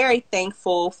very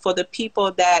thankful for the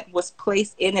people that was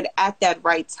placed in it at that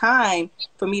right time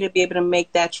for me to be able to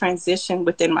make that transition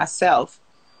within myself.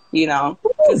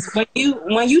 Because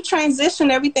when you transition,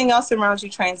 everything else around you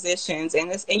transitions,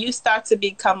 and you start to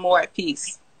become more at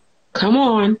peace. Come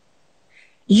on.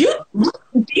 You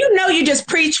you just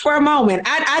preached for a moment.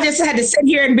 I just had to sit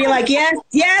here and be like, yes,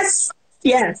 yes,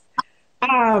 yes.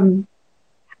 I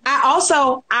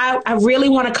really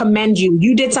want to commend you.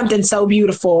 You did something so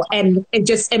beautiful, and it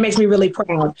makes me really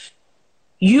proud.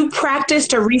 You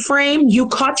practiced a reframe. You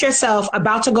caught yourself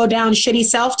about to go down shitty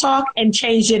self-talk and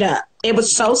changed it up. It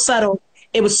was so subtle.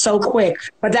 It was so quick.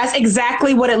 But that's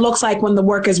exactly what it looks like when the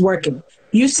work is working.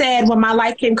 You said when my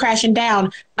life came crashing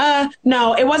down.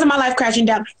 No, it wasn't my life crashing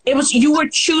down. It was you were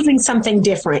choosing something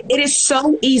different. It is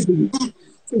so easy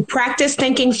to practice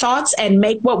thinking thoughts and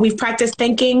make what we've practiced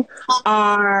thinking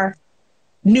our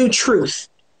new truth.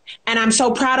 And I'm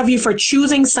so proud of you for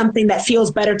choosing something that feels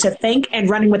better to think and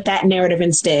running with that narrative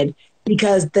instead.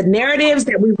 Because the narratives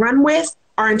that we run with,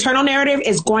 our internal narrative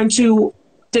is going to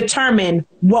determine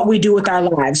what we do with our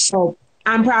lives. So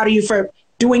I'm proud of you for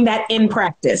doing that in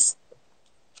practice.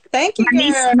 Thank you.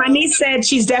 My niece said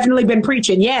she's definitely been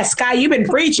preaching. Yes, Skye, you've been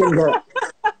preaching, girl.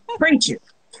 Preaching.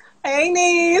 Hey,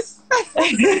 niece.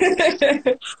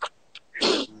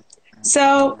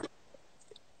 So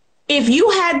if you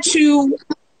had to,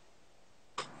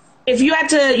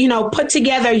 put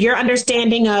together your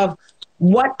understanding of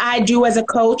what I do as a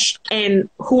coach and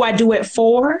who I do it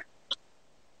for,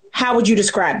 how would you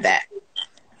describe that?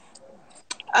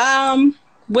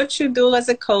 What you do as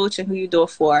a coach and who you do it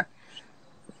for.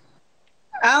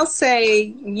 I'll say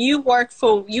you work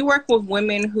with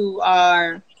women who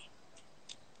are,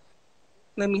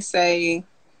 let me say,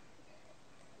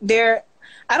 I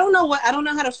don't know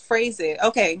how to phrase it.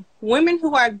 Okay. Women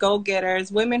who are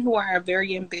go-getters, women who are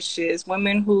very ambitious,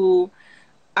 women who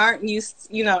aren't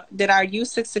that are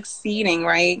used to succeeding,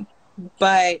 right?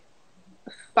 But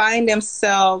find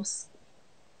themselves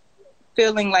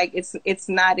feeling like it's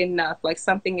not enough, like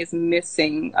something is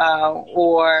missing,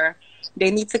 or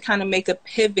they need to kind of make a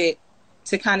pivot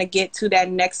to kind of get to that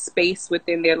next space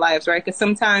within their lives, right? Because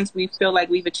sometimes we feel like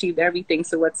we've achieved everything,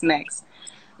 so what's next?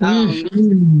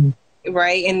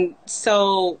 Right? And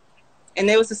so, and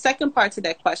there was a second part to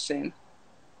that question.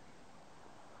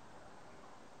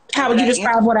 How would you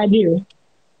describe what I do?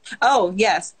 Oh,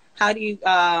 yes. How do you,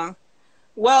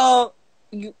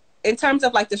 in terms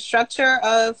of like the structure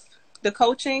of the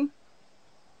coaching?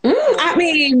 I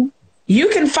mean, you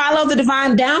can follow the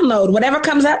divine download, whatever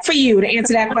comes up for you to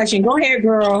answer that question. Go ahead,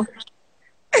 girl.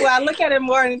 Well, I look at it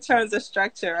more in terms of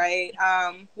structure, right?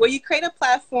 Where you create a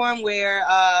platform where,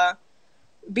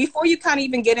 before you kind of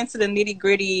even get into the nitty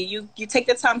gritty, you take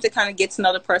the time to kind of get to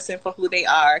know the person for who they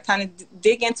are, kind of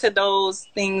dig into those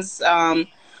things,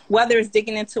 whether it's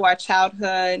digging into our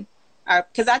childhood,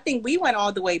 because I think we went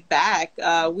all the way back.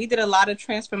 We did a lot of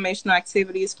transformational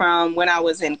activities from when I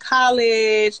was in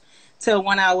college to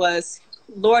when I was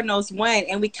Lord knows when,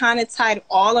 and we kind of tied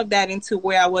all of that into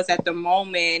where I was at the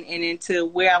moment and into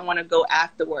where I want to go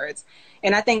afterwards.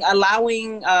 And I think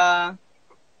allowing that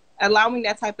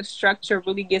type of structure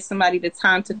really gives somebody the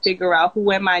time to figure out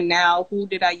who am I now, who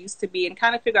did I used to be, and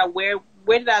kind of figure out where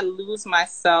did I lose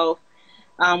myself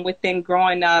within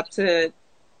growing up,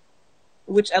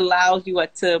 which allows you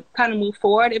to kind of move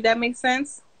forward, if that makes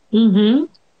sense. Mm-hmm.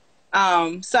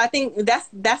 So I think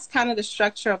that's kind of the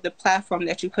structure of the platform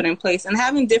that you put in place, and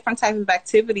having different types of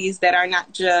activities that are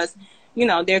not just,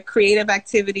 they're creative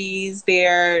activities,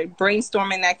 they're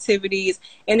brainstorming activities,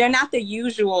 and they're not the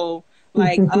usual,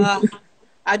 like,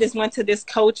 I just went to this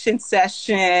coaching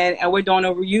session and we're doing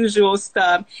the usual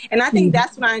stuff. And I think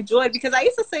that's what I enjoyed, because I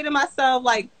used to say to myself,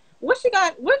 like, what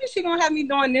is she going to have me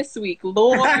doing this week,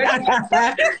 Lord?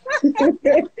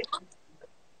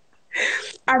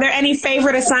 Are there any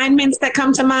favorite assignments that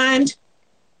come to mind?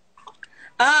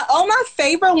 My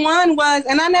favorite one was,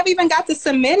 and I never even got to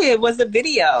submit it, was a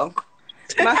video.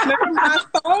 My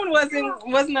phone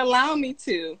wasn't allowing me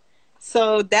to.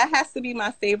 So that has to be my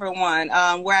favorite one,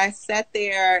 where I sat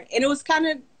there, and it was kind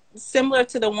of similar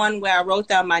to the one where I wrote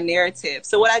down my narrative.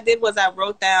 So what I did was I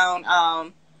wrote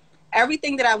down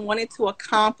everything that I wanted to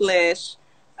accomplish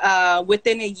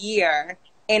within a year.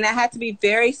 And I had to be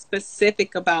very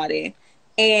specific about it.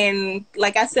 And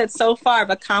like I said, so far I've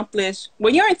accomplished,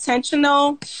 when you're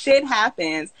intentional, shit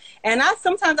happens. And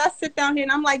sometimes I sit down here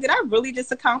and I'm like, did I really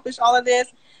just accomplish all of this?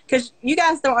 Because you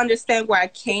guys don't understand where I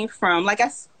came from. Like,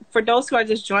 for those who are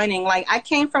just joining, like, I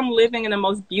came from living in the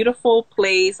most beautiful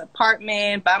place,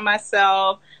 apartment, by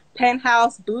myself,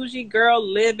 penthouse, bougie girl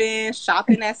living,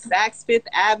 shopping at Saks Fifth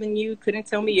Avenue, couldn't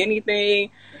tell me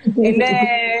anything. And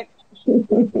then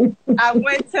I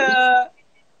went to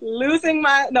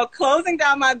closing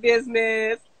down my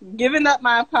business, giving up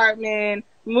my apartment,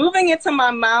 moving into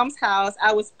my mom's house.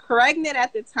 I was pregnant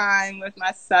at the time with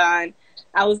my son.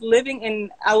 I was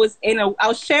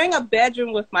sharing a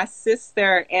bedroom with my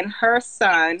sister and her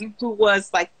son, who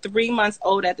was like 3 months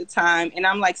old at the time, and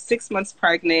I'm like 6 months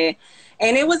pregnant,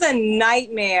 and it was a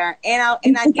nightmare. And I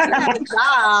didn't have a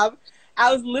job.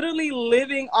 I was literally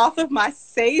living off of my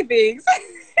savings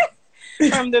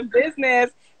from the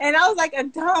business. And I was like,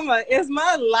 Adama, is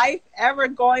my life ever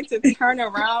going to turn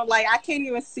around? Like, I can't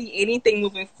even see anything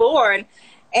moving forward.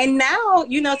 And now,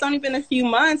 it's only been a few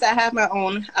months. I have my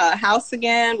own house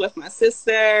again with my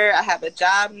sister. I have a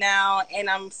job now, and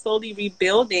I'm slowly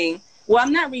rebuilding. Well,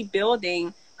 I'm not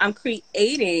rebuilding. I'm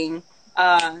creating,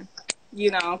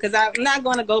 because I'm not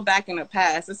going to go back in the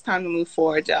past. It's time to move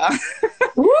forward, y'all.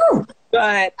 Woo!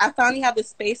 But I finally have the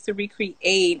space to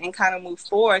recreate and kind of move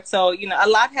forward. So, a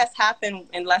lot has happened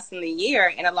in less than a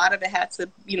year, and a lot of it had to,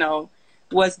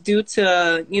 was due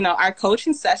to, our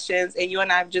coaching sessions and you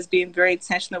and I just being very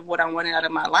intentional of what I wanted out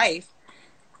of my life.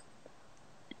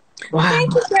 Wow.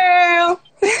 Thank you, girl.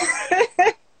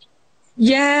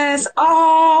 Yes.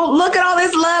 Oh, look at all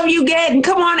this love you getting.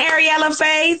 Come on, Ariella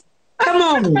Faith. Come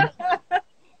on.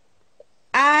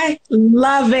 I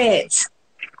love it.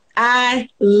 I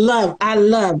love.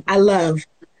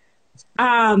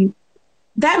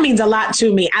 That means a lot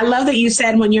to me. I love that you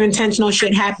said when you're intentional,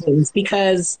 shit happens,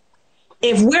 because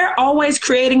if we're always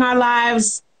creating our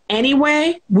lives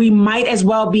anyway, we might as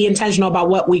well be intentional about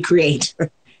what we create.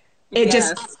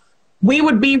 We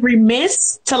would be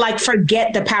remiss to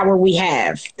forget the power we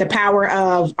have, the power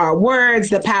of our words,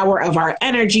 the power of our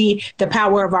energy, the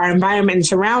power of our environment and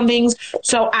surroundings.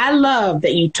 So I love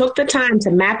that you took the time to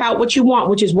map out what you want,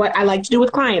 which is what I like to do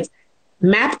with clients.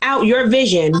 Map out your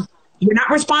vision. You're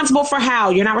not responsible for how.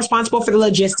 You're not responsible for the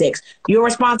logistics. You're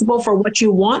responsible for what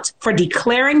you want, for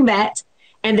declaring that,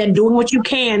 and then doing what you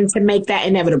can to make that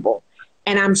inevitable.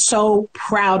 And I'm so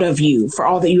proud of you for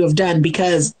all that you have done,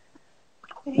 because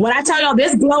when I tell y'all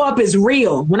this glow up is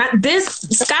real, this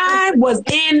Skye was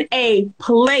in a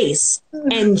place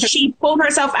and she pulled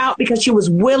herself out because she was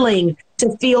willing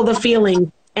to feel the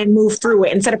feeling and move through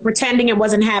it instead of pretending it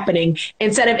wasn't happening,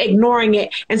 instead of ignoring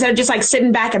it, instead of just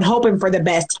sitting back and hoping for the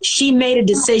best. She made a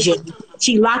decision.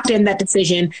 She locked in that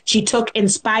decision. She took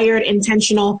inspired,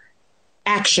 intentional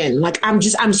action.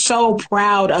 I'm so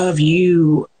proud of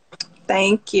you.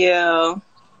 Thank you.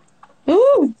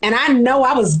 Ooh, and I know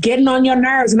I was getting on your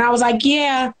nerves, and I was like,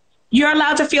 yeah, you're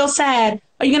allowed to feel sad.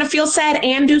 Are you going to feel sad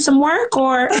and do some work?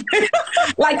 Or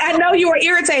I know you were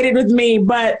irritated with me,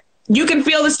 but you can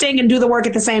feel the sting and do the work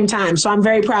at the same time. So I'm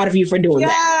very proud of you for doing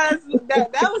that. Yes,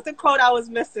 that was the quote I was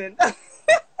missing.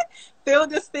 Feel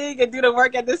this thing and do the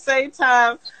work at the same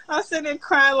time. I was sitting there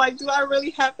crying, do I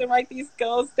really have to write these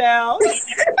goals down?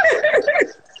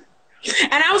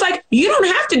 And I was like, you don't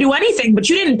have to do anything, but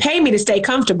you didn't pay me to stay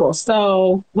comfortable.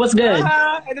 So what's good?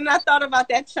 And then I thought about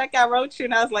that check I wrote you,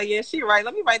 and I was like, yeah, she right.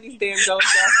 Let me write these damn goals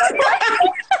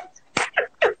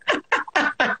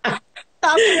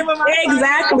down.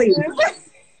 Exactly.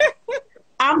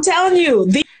 I'm telling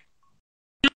you,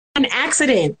 an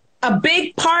accident. A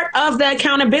big part of the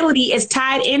accountability is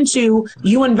tied into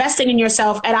you investing in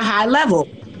yourself at a high level.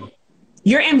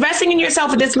 You're investing in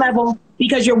yourself at this level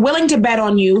because you're willing to bet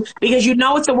on you, because you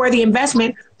know it's a worthy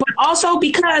investment, but also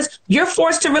because you're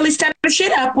forced to really step the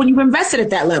shit up when you've invested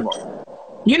at that level.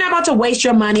 You're not about to waste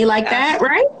your money like that,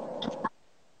 right?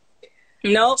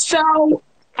 Nope. So,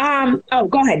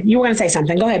 go ahead. You were going to say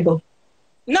something. Go ahead, boo.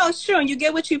 No, it's true. And you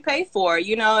get what you pay for. If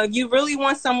you really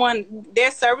want someone,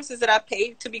 there's services that I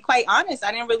paid. To be quite honest,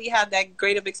 I didn't really have that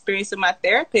great of experience with my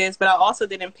therapist, but I also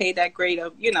didn't pay that great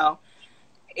of,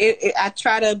 I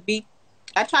try to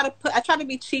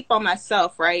be cheap on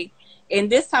myself, right? And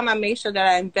this time I made sure that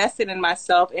I invested in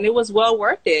myself, and it was well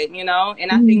worth it, and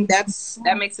I think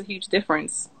that makes a huge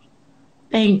difference.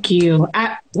 Thank you.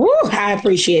 I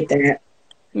appreciate that.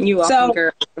 You welcome,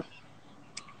 girl.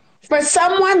 For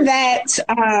someone that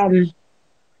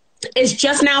is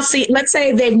just now let's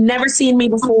say they've never seen me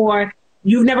before,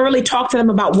 you've never really talked to them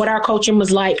about what our coaching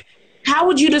was like, how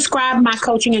would you describe my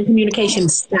coaching and communication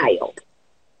style?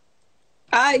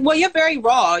 Well, you're very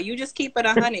raw. You just keep it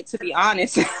 100, to be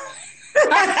honest. There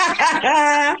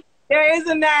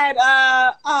isn't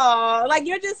that,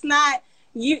 you're just not,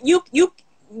 you,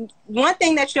 one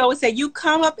thing that you always say, you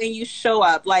come up and you show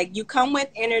up. You come with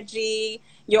energy.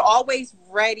 You're always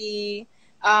ready.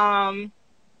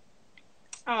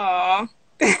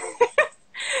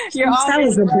 You're That was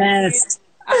always the ready. best.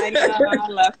 I know. I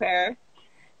love her.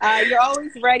 You're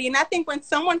always ready. And I think when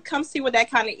someone comes to you with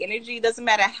that kind of energy, it doesn't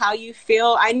matter how you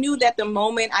feel. I knew that the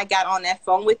moment I got on that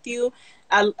phone with you,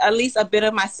 at least a bit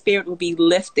of my spirit will be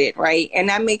lifted, right? And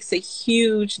that makes a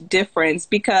huge difference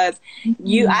because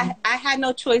I had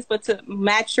no choice but to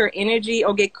match your energy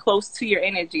or get close to your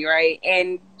energy, right?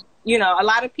 And, you know, a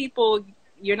lot of people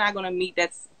you're not going to meet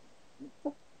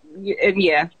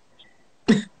yeah.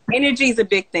 Energy is a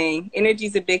big thing. Energy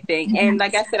is a big thing. And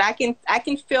like I said, I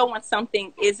can feel when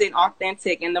something isn't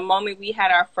authentic. And the moment we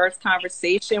had our first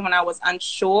conversation when I was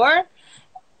unsure,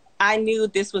 I knew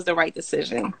this was the right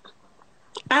decision.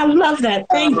 I love that.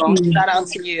 Thank you. Shout out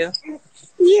to you.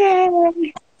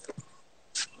 Yay.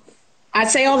 I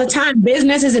say all the time,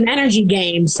 business is an energy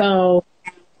game. So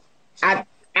I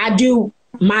do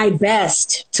my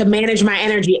best to manage my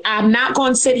energy. I'm not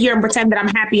going to sit here and pretend that I'm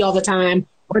happy all the time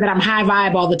or that I'm high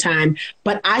vibe all the time,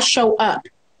 but I show up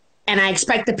and I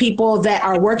expect the people that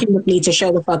are working with me to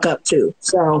show the fuck up too.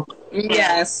 So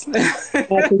yes. I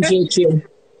appreciate you.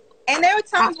 And there were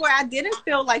times where I didn't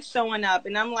feel like showing up,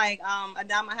 and I'm like,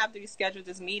 Adam, I have to reschedule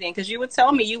this meeting because you would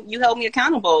tell me you held me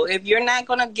accountable. If you're not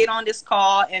gonna get on this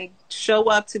call and show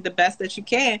up to the best that you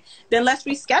can, then let's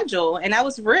reschedule. And that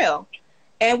was real,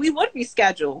 and we would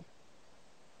reschedule.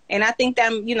 And I think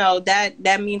that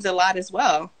that means a lot as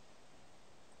well.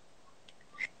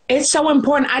 It's so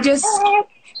important.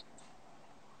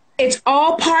 It's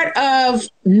all part of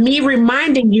me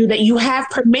reminding you that you have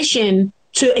permission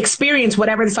to experience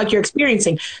whatever the fuck you're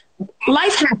experiencing.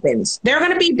 Life happens. There are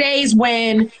going to be days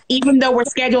when, even though we're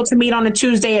scheduled to meet on a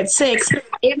Tuesday at 6,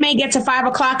 it may get to 5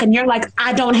 o'clock and you're like,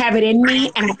 I don't have it in me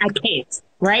and I can't.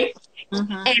 Right.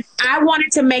 Mm-hmm. And I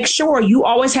wanted to make sure you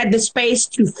always had the space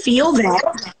to feel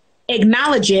that,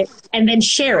 acknowledge it, and then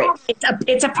share it.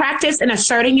 It's a practice in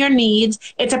asserting your needs.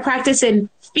 It's a practice in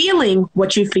feeling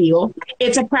what you feel.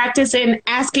 It's a practice in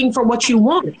asking for what you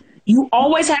want. You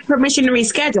always have permission to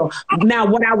reschedule. Now,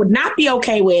 what I would not be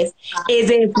okay with is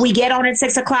if we get on at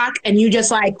 6 o'clock and you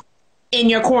just like in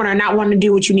your corner, not wanting to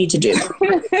do what you need to do.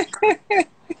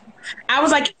 I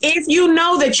was like, if you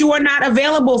know that you are not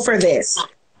available for this,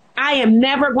 I am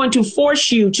never going to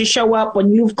force you to show up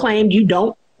when you've claimed you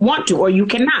don't want to or you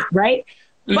cannot, right?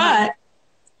 Mm-hmm. But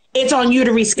it's on you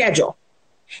to reschedule.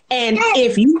 And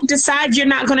if you decide you're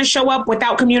not going to show up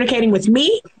without communicating with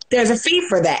me, there's a fee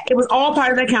for that. It was all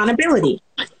part of the accountability.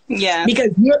 Yeah.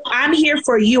 Because I'm here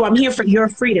for you. I'm here for your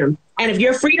freedom. And if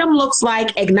your freedom looks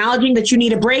like acknowledging that you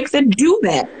need a break, then do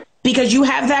that because you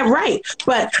have that right.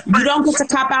 But you don't get to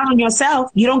cop out on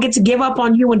yourself. You don't get to give up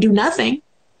on you and do nothing.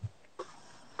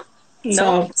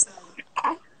 No.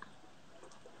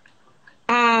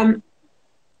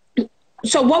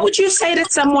 So what would you say to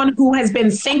someone who has been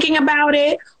thinking about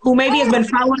it, who maybe has been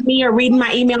following me or reading my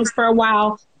emails for a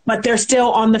while, but they're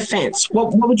still on the fence?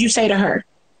 What would you say to her?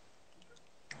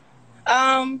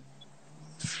 Sorry,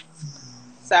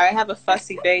 I have a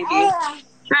fussy baby.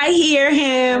 I hear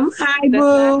him. Hi, That's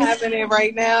boo. not happening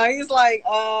right now. He's like,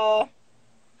 hold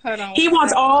on. He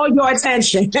wants all your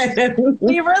attention.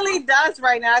 He really does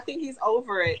right now. I think he's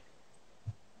over it.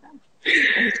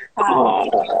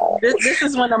 This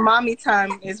is when the mommy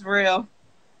time is real.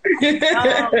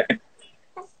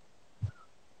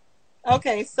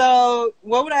 Okay, so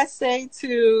what would I say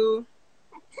to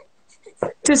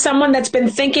someone that's been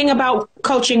thinking about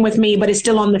coaching with me but is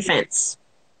still on the fence?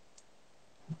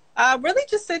 Really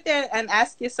just sit there and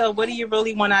ask yourself, what do you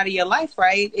really want out of your life,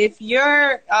 right? If you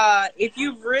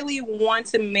really want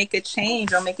to make a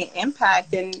change or make an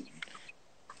impact, then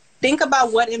think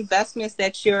about what investments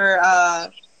that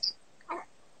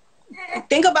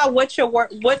think about what your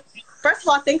worth, first of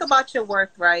all, think about your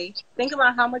worth, right? Think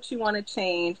about how much you want to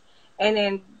change,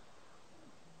 and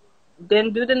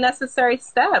then do the necessary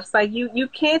steps. Like you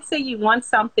can't say you want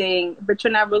something, but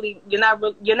you're not ready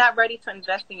to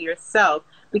invest in yourself,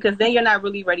 because then you're not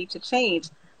really ready to change.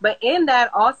 But in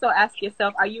that, also ask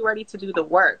yourself, are you ready to do the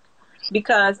work?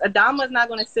 Because Adama is not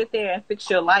going to sit there and fix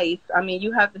your life. I mean,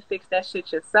 you have to fix that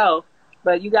shit yourself.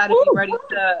 But you got to be ready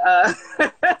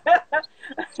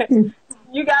to.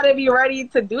 You got to be ready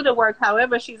to do the work.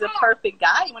 However, she's a perfect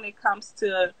guide when it comes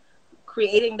to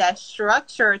creating that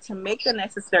structure to make the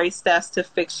necessary steps to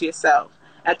fix yourself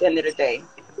at the end of the day.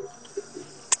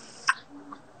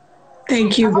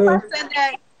 Thank you, boo.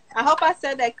 I hope I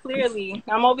said that clearly.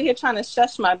 I'm over here trying to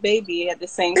shush my baby at the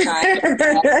same time.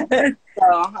 So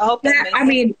I hope that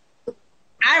makes sense.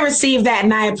 I received that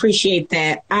and I appreciate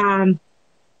that.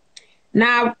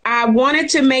 Now, I wanted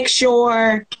to make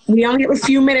sure we only have a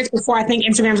few minutes before I think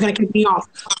Instagram is going to kick me off.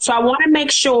 So I want to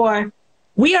make sure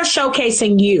we are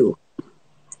showcasing you.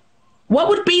 what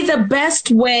would be the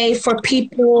best way for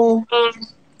people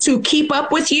to keep up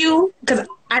with you? Because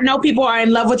I know people are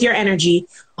in love with your energy.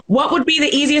 What would be the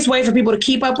easiest way for people to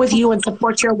keep up with you and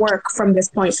support your work from this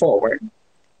point forward?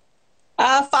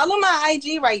 Follow my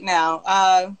IG right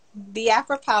now. The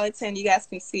Afropolitan, you guys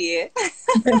can see it.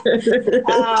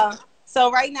 So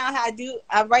right now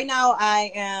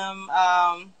I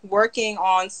am working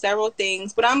on several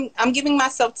things, but I'm giving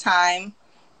myself time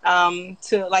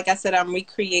to, like I said, I'm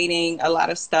recreating a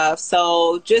lot of stuff.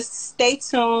 So just stay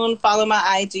tuned, follow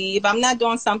my IG. If I'm not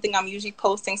doing something, I'm usually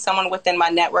posting someone within my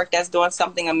network that's doing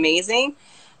something amazing.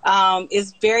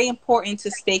 It's very important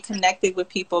to stay connected with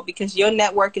people because your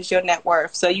network is your net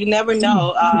worth. So you never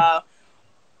know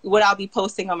what I'll be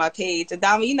posting on my page. And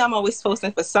Dama, you know I'm always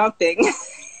posting for something.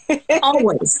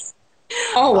 Always.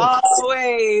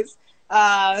 Always.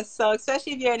 So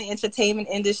especially if you're in the entertainment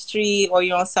industry or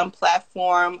you're on some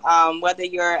platform, whether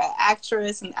you're an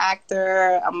actress, an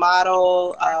actor, a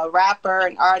model, a rapper,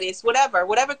 an artist,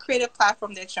 whatever creative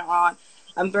platform that you're on,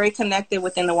 I'm very connected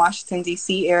within the Washington,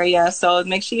 D.C. area. So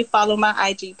make sure you follow my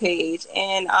IG page.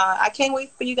 And I can't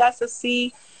wait for you guys to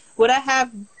see what I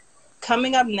have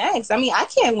coming up next. I mean, I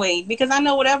can't wait because I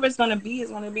know whatever it's going to be is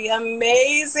going to be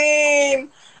amazing.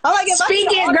 I'm like, speak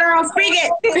it, girl. Speak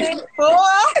it.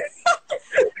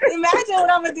 Imagine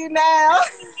what I'm going to do now.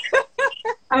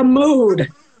 A mood.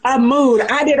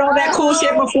 I did all that cool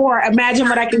shit before. Imagine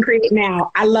what I can create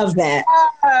now. I love that.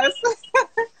 Yes.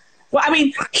 Well, I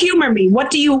mean, humor me. What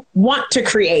do you want to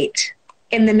create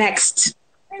in the next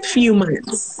few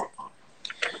months?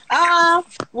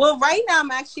 Well, right now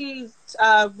I'm actually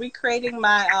recreating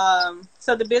my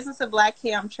so the business of Black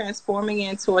hair. I'm transforming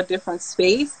into a different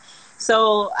space.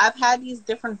 So I've had these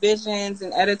different visions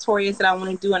and editorials that I want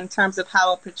to do in terms of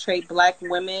how I portray Black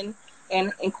women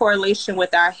and in correlation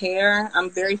with our hair.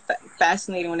 I'm very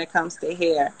fascinated when it comes to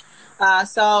hair.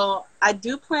 So I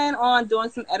do plan on doing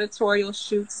some editorial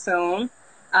shoots soon.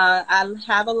 I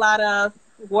have a lot of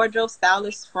wardrobe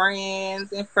stylist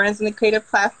friends and friends in the creative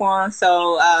platform.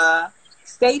 So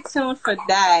stay tuned for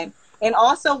that. And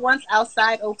also once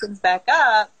Outside opens back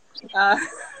up,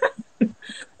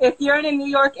 if you're in the New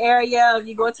York area, if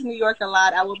you go to New York a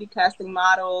lot, I will be casting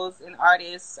models and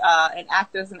artists and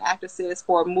actors and actresses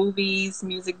for movies,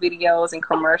 music videos, and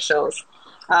commercials.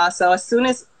 So as soon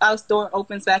as our store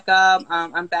opens back up,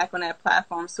 I'm back on that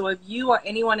platform. So if you or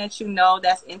anyone that you know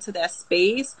that's into that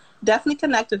space, definitely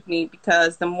connect with me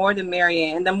because the more the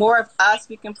merrier. And the more of us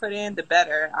we can put in, the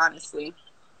better, honestly.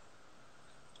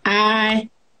 I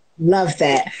love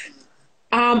that.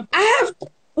 I have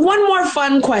one more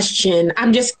fun question. I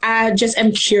just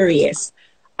am curious.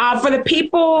 For the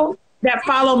people that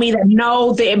follow me that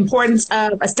know the importance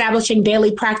of establishing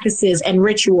daily practices and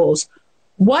rituals,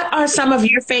 what are some of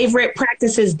your favorite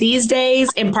practices these days,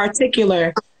 in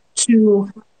particular,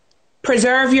 to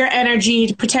preserve your energy,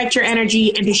 to protect your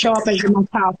energy, and to show up as your most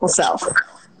powerful self?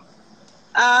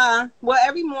 Well,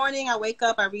 every morning I wake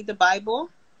up, I read the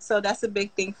Bible. So that's a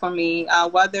big thing for me.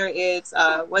 Whether it's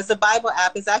the Bible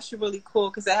app is actually really cool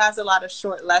because it has a lot of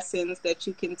short lessons that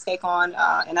you can take on,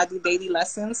 and I do daily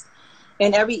lessons.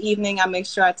 And every evening I make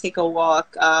sure I take a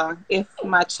walk if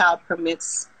my child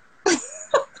permits.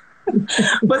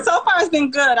 But so far it's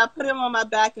been good. I put him on my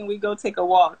back and we go take a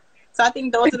walk. So I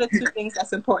think those are the two things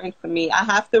that's important for me. I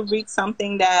have to read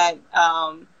something that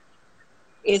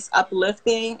is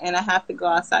uplifting, and I have to go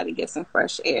outside and get some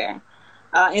fresh air.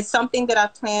 And something that I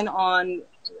plan on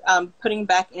putting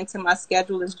back into my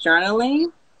schedule is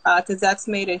journaling, because that's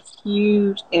made a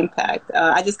huge impact.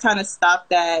 I just kind of stopped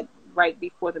that right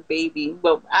before the baby,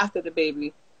 well, after the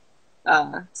baby.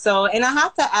 So, and I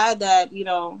have to add that, you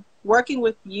know, working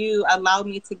with you allowed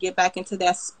me to get back into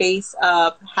that space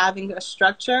of having a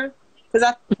structure. Because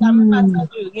I remember I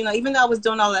told you, you know, even though I was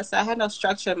doing all that stuff, I had no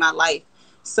structure in my life.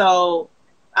 So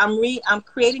I'm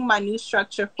creating my new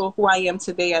structure for who I am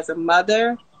today as a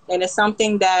mother. And it's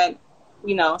something that,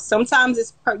 you know,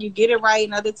 sometimes you get it right,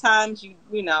 and other times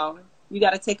you know, you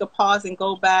got to take a pause and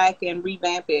go back and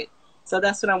revamp it. So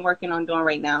that's what I'm working on doing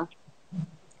right now.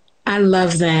 I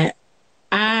love that.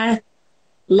 I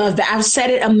love that. I've said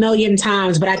it a million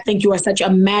times, but I think you are such a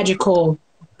magical,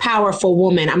 powerful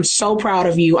woman. I'm so proud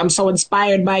of you. I'm so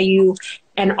inspired by you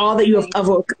and all that you have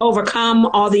overcome,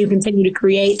 all that you continue to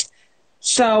create.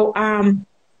 So,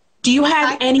 do you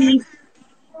have any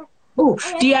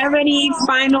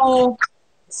final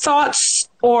thoughts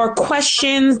or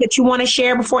questions that you want to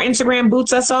share before Instagram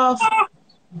boots us off?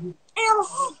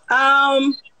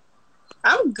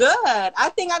 I'm good.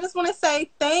 I think I just want to say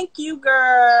thank you,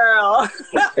 girl.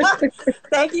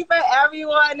 Thank you for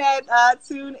everyone that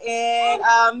tuned in.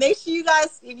 Make sure you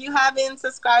guys, if you haven't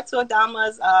subscribed to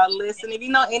Adama's list, and if you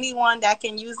know anyone that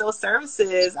can use those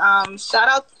services, shout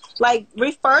out, like,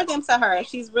 refer them to her.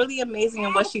 She's really amazing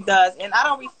in what she does. And I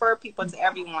don't refer people to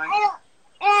everyone.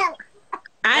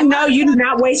 I know you do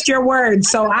not waste your words,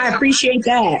 so I appreciate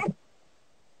that.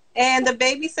 And the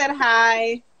baby said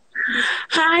hi.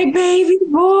 Hi, baby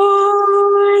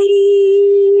boy.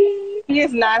 He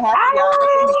is not happy.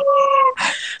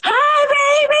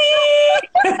 Hi,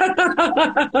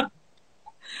 baby.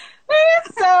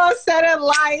 He's so upset at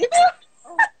life.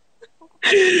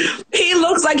 He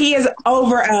looks like he is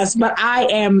over us, but I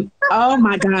am. Oh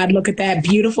my God! Look at that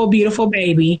beautiful, beautiful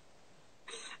baby.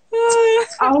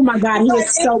 Oh my God, he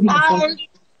is so beautiful.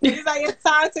 He's like, it's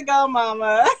time to go,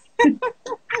 Mama.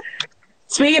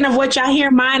 Speaking of which, I hear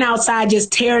mine outside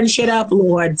just tearing shit up,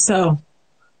 Lord. So,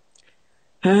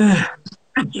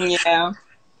 yeah,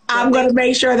 I'm going to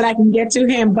make sure that I can get to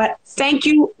him. But thank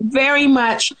you very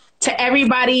much to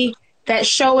everybody that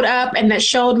showed up and that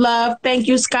showed love. Thank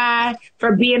you, Skye,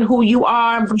 for being who you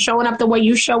are and for showing up the way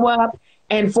you show up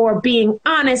and for being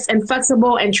honest and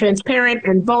flexible and transparent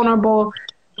and vulnerable.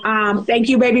 Thank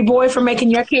you, baby boy, for making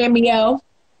your cameo.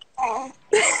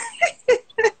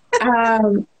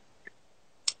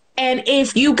 And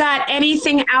if you got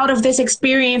anything out of this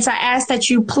experience, I ask that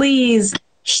you please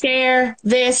share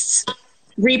this,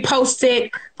 repost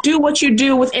it, do what you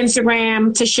do with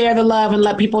Instagram to share the love and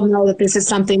let people know that this is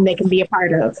something they can be a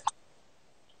part of.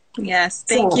 Yes.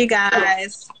 Thank you,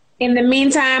 guys. In the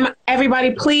meantime,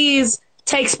 everybody, please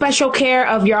take special care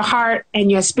of your heart and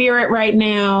your spirit right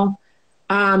now.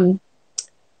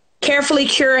 Carefully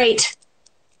curate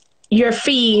your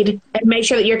feed and make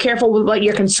sure that you're careful with what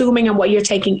you're consuming and what you're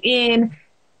taking in,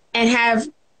 and have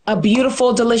a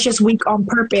beautiful, delicious week on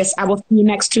purpose. I will see you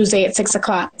next Tuesday at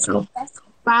 6:00. So,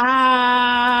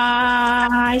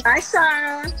 bye. Bye,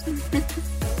 Shara.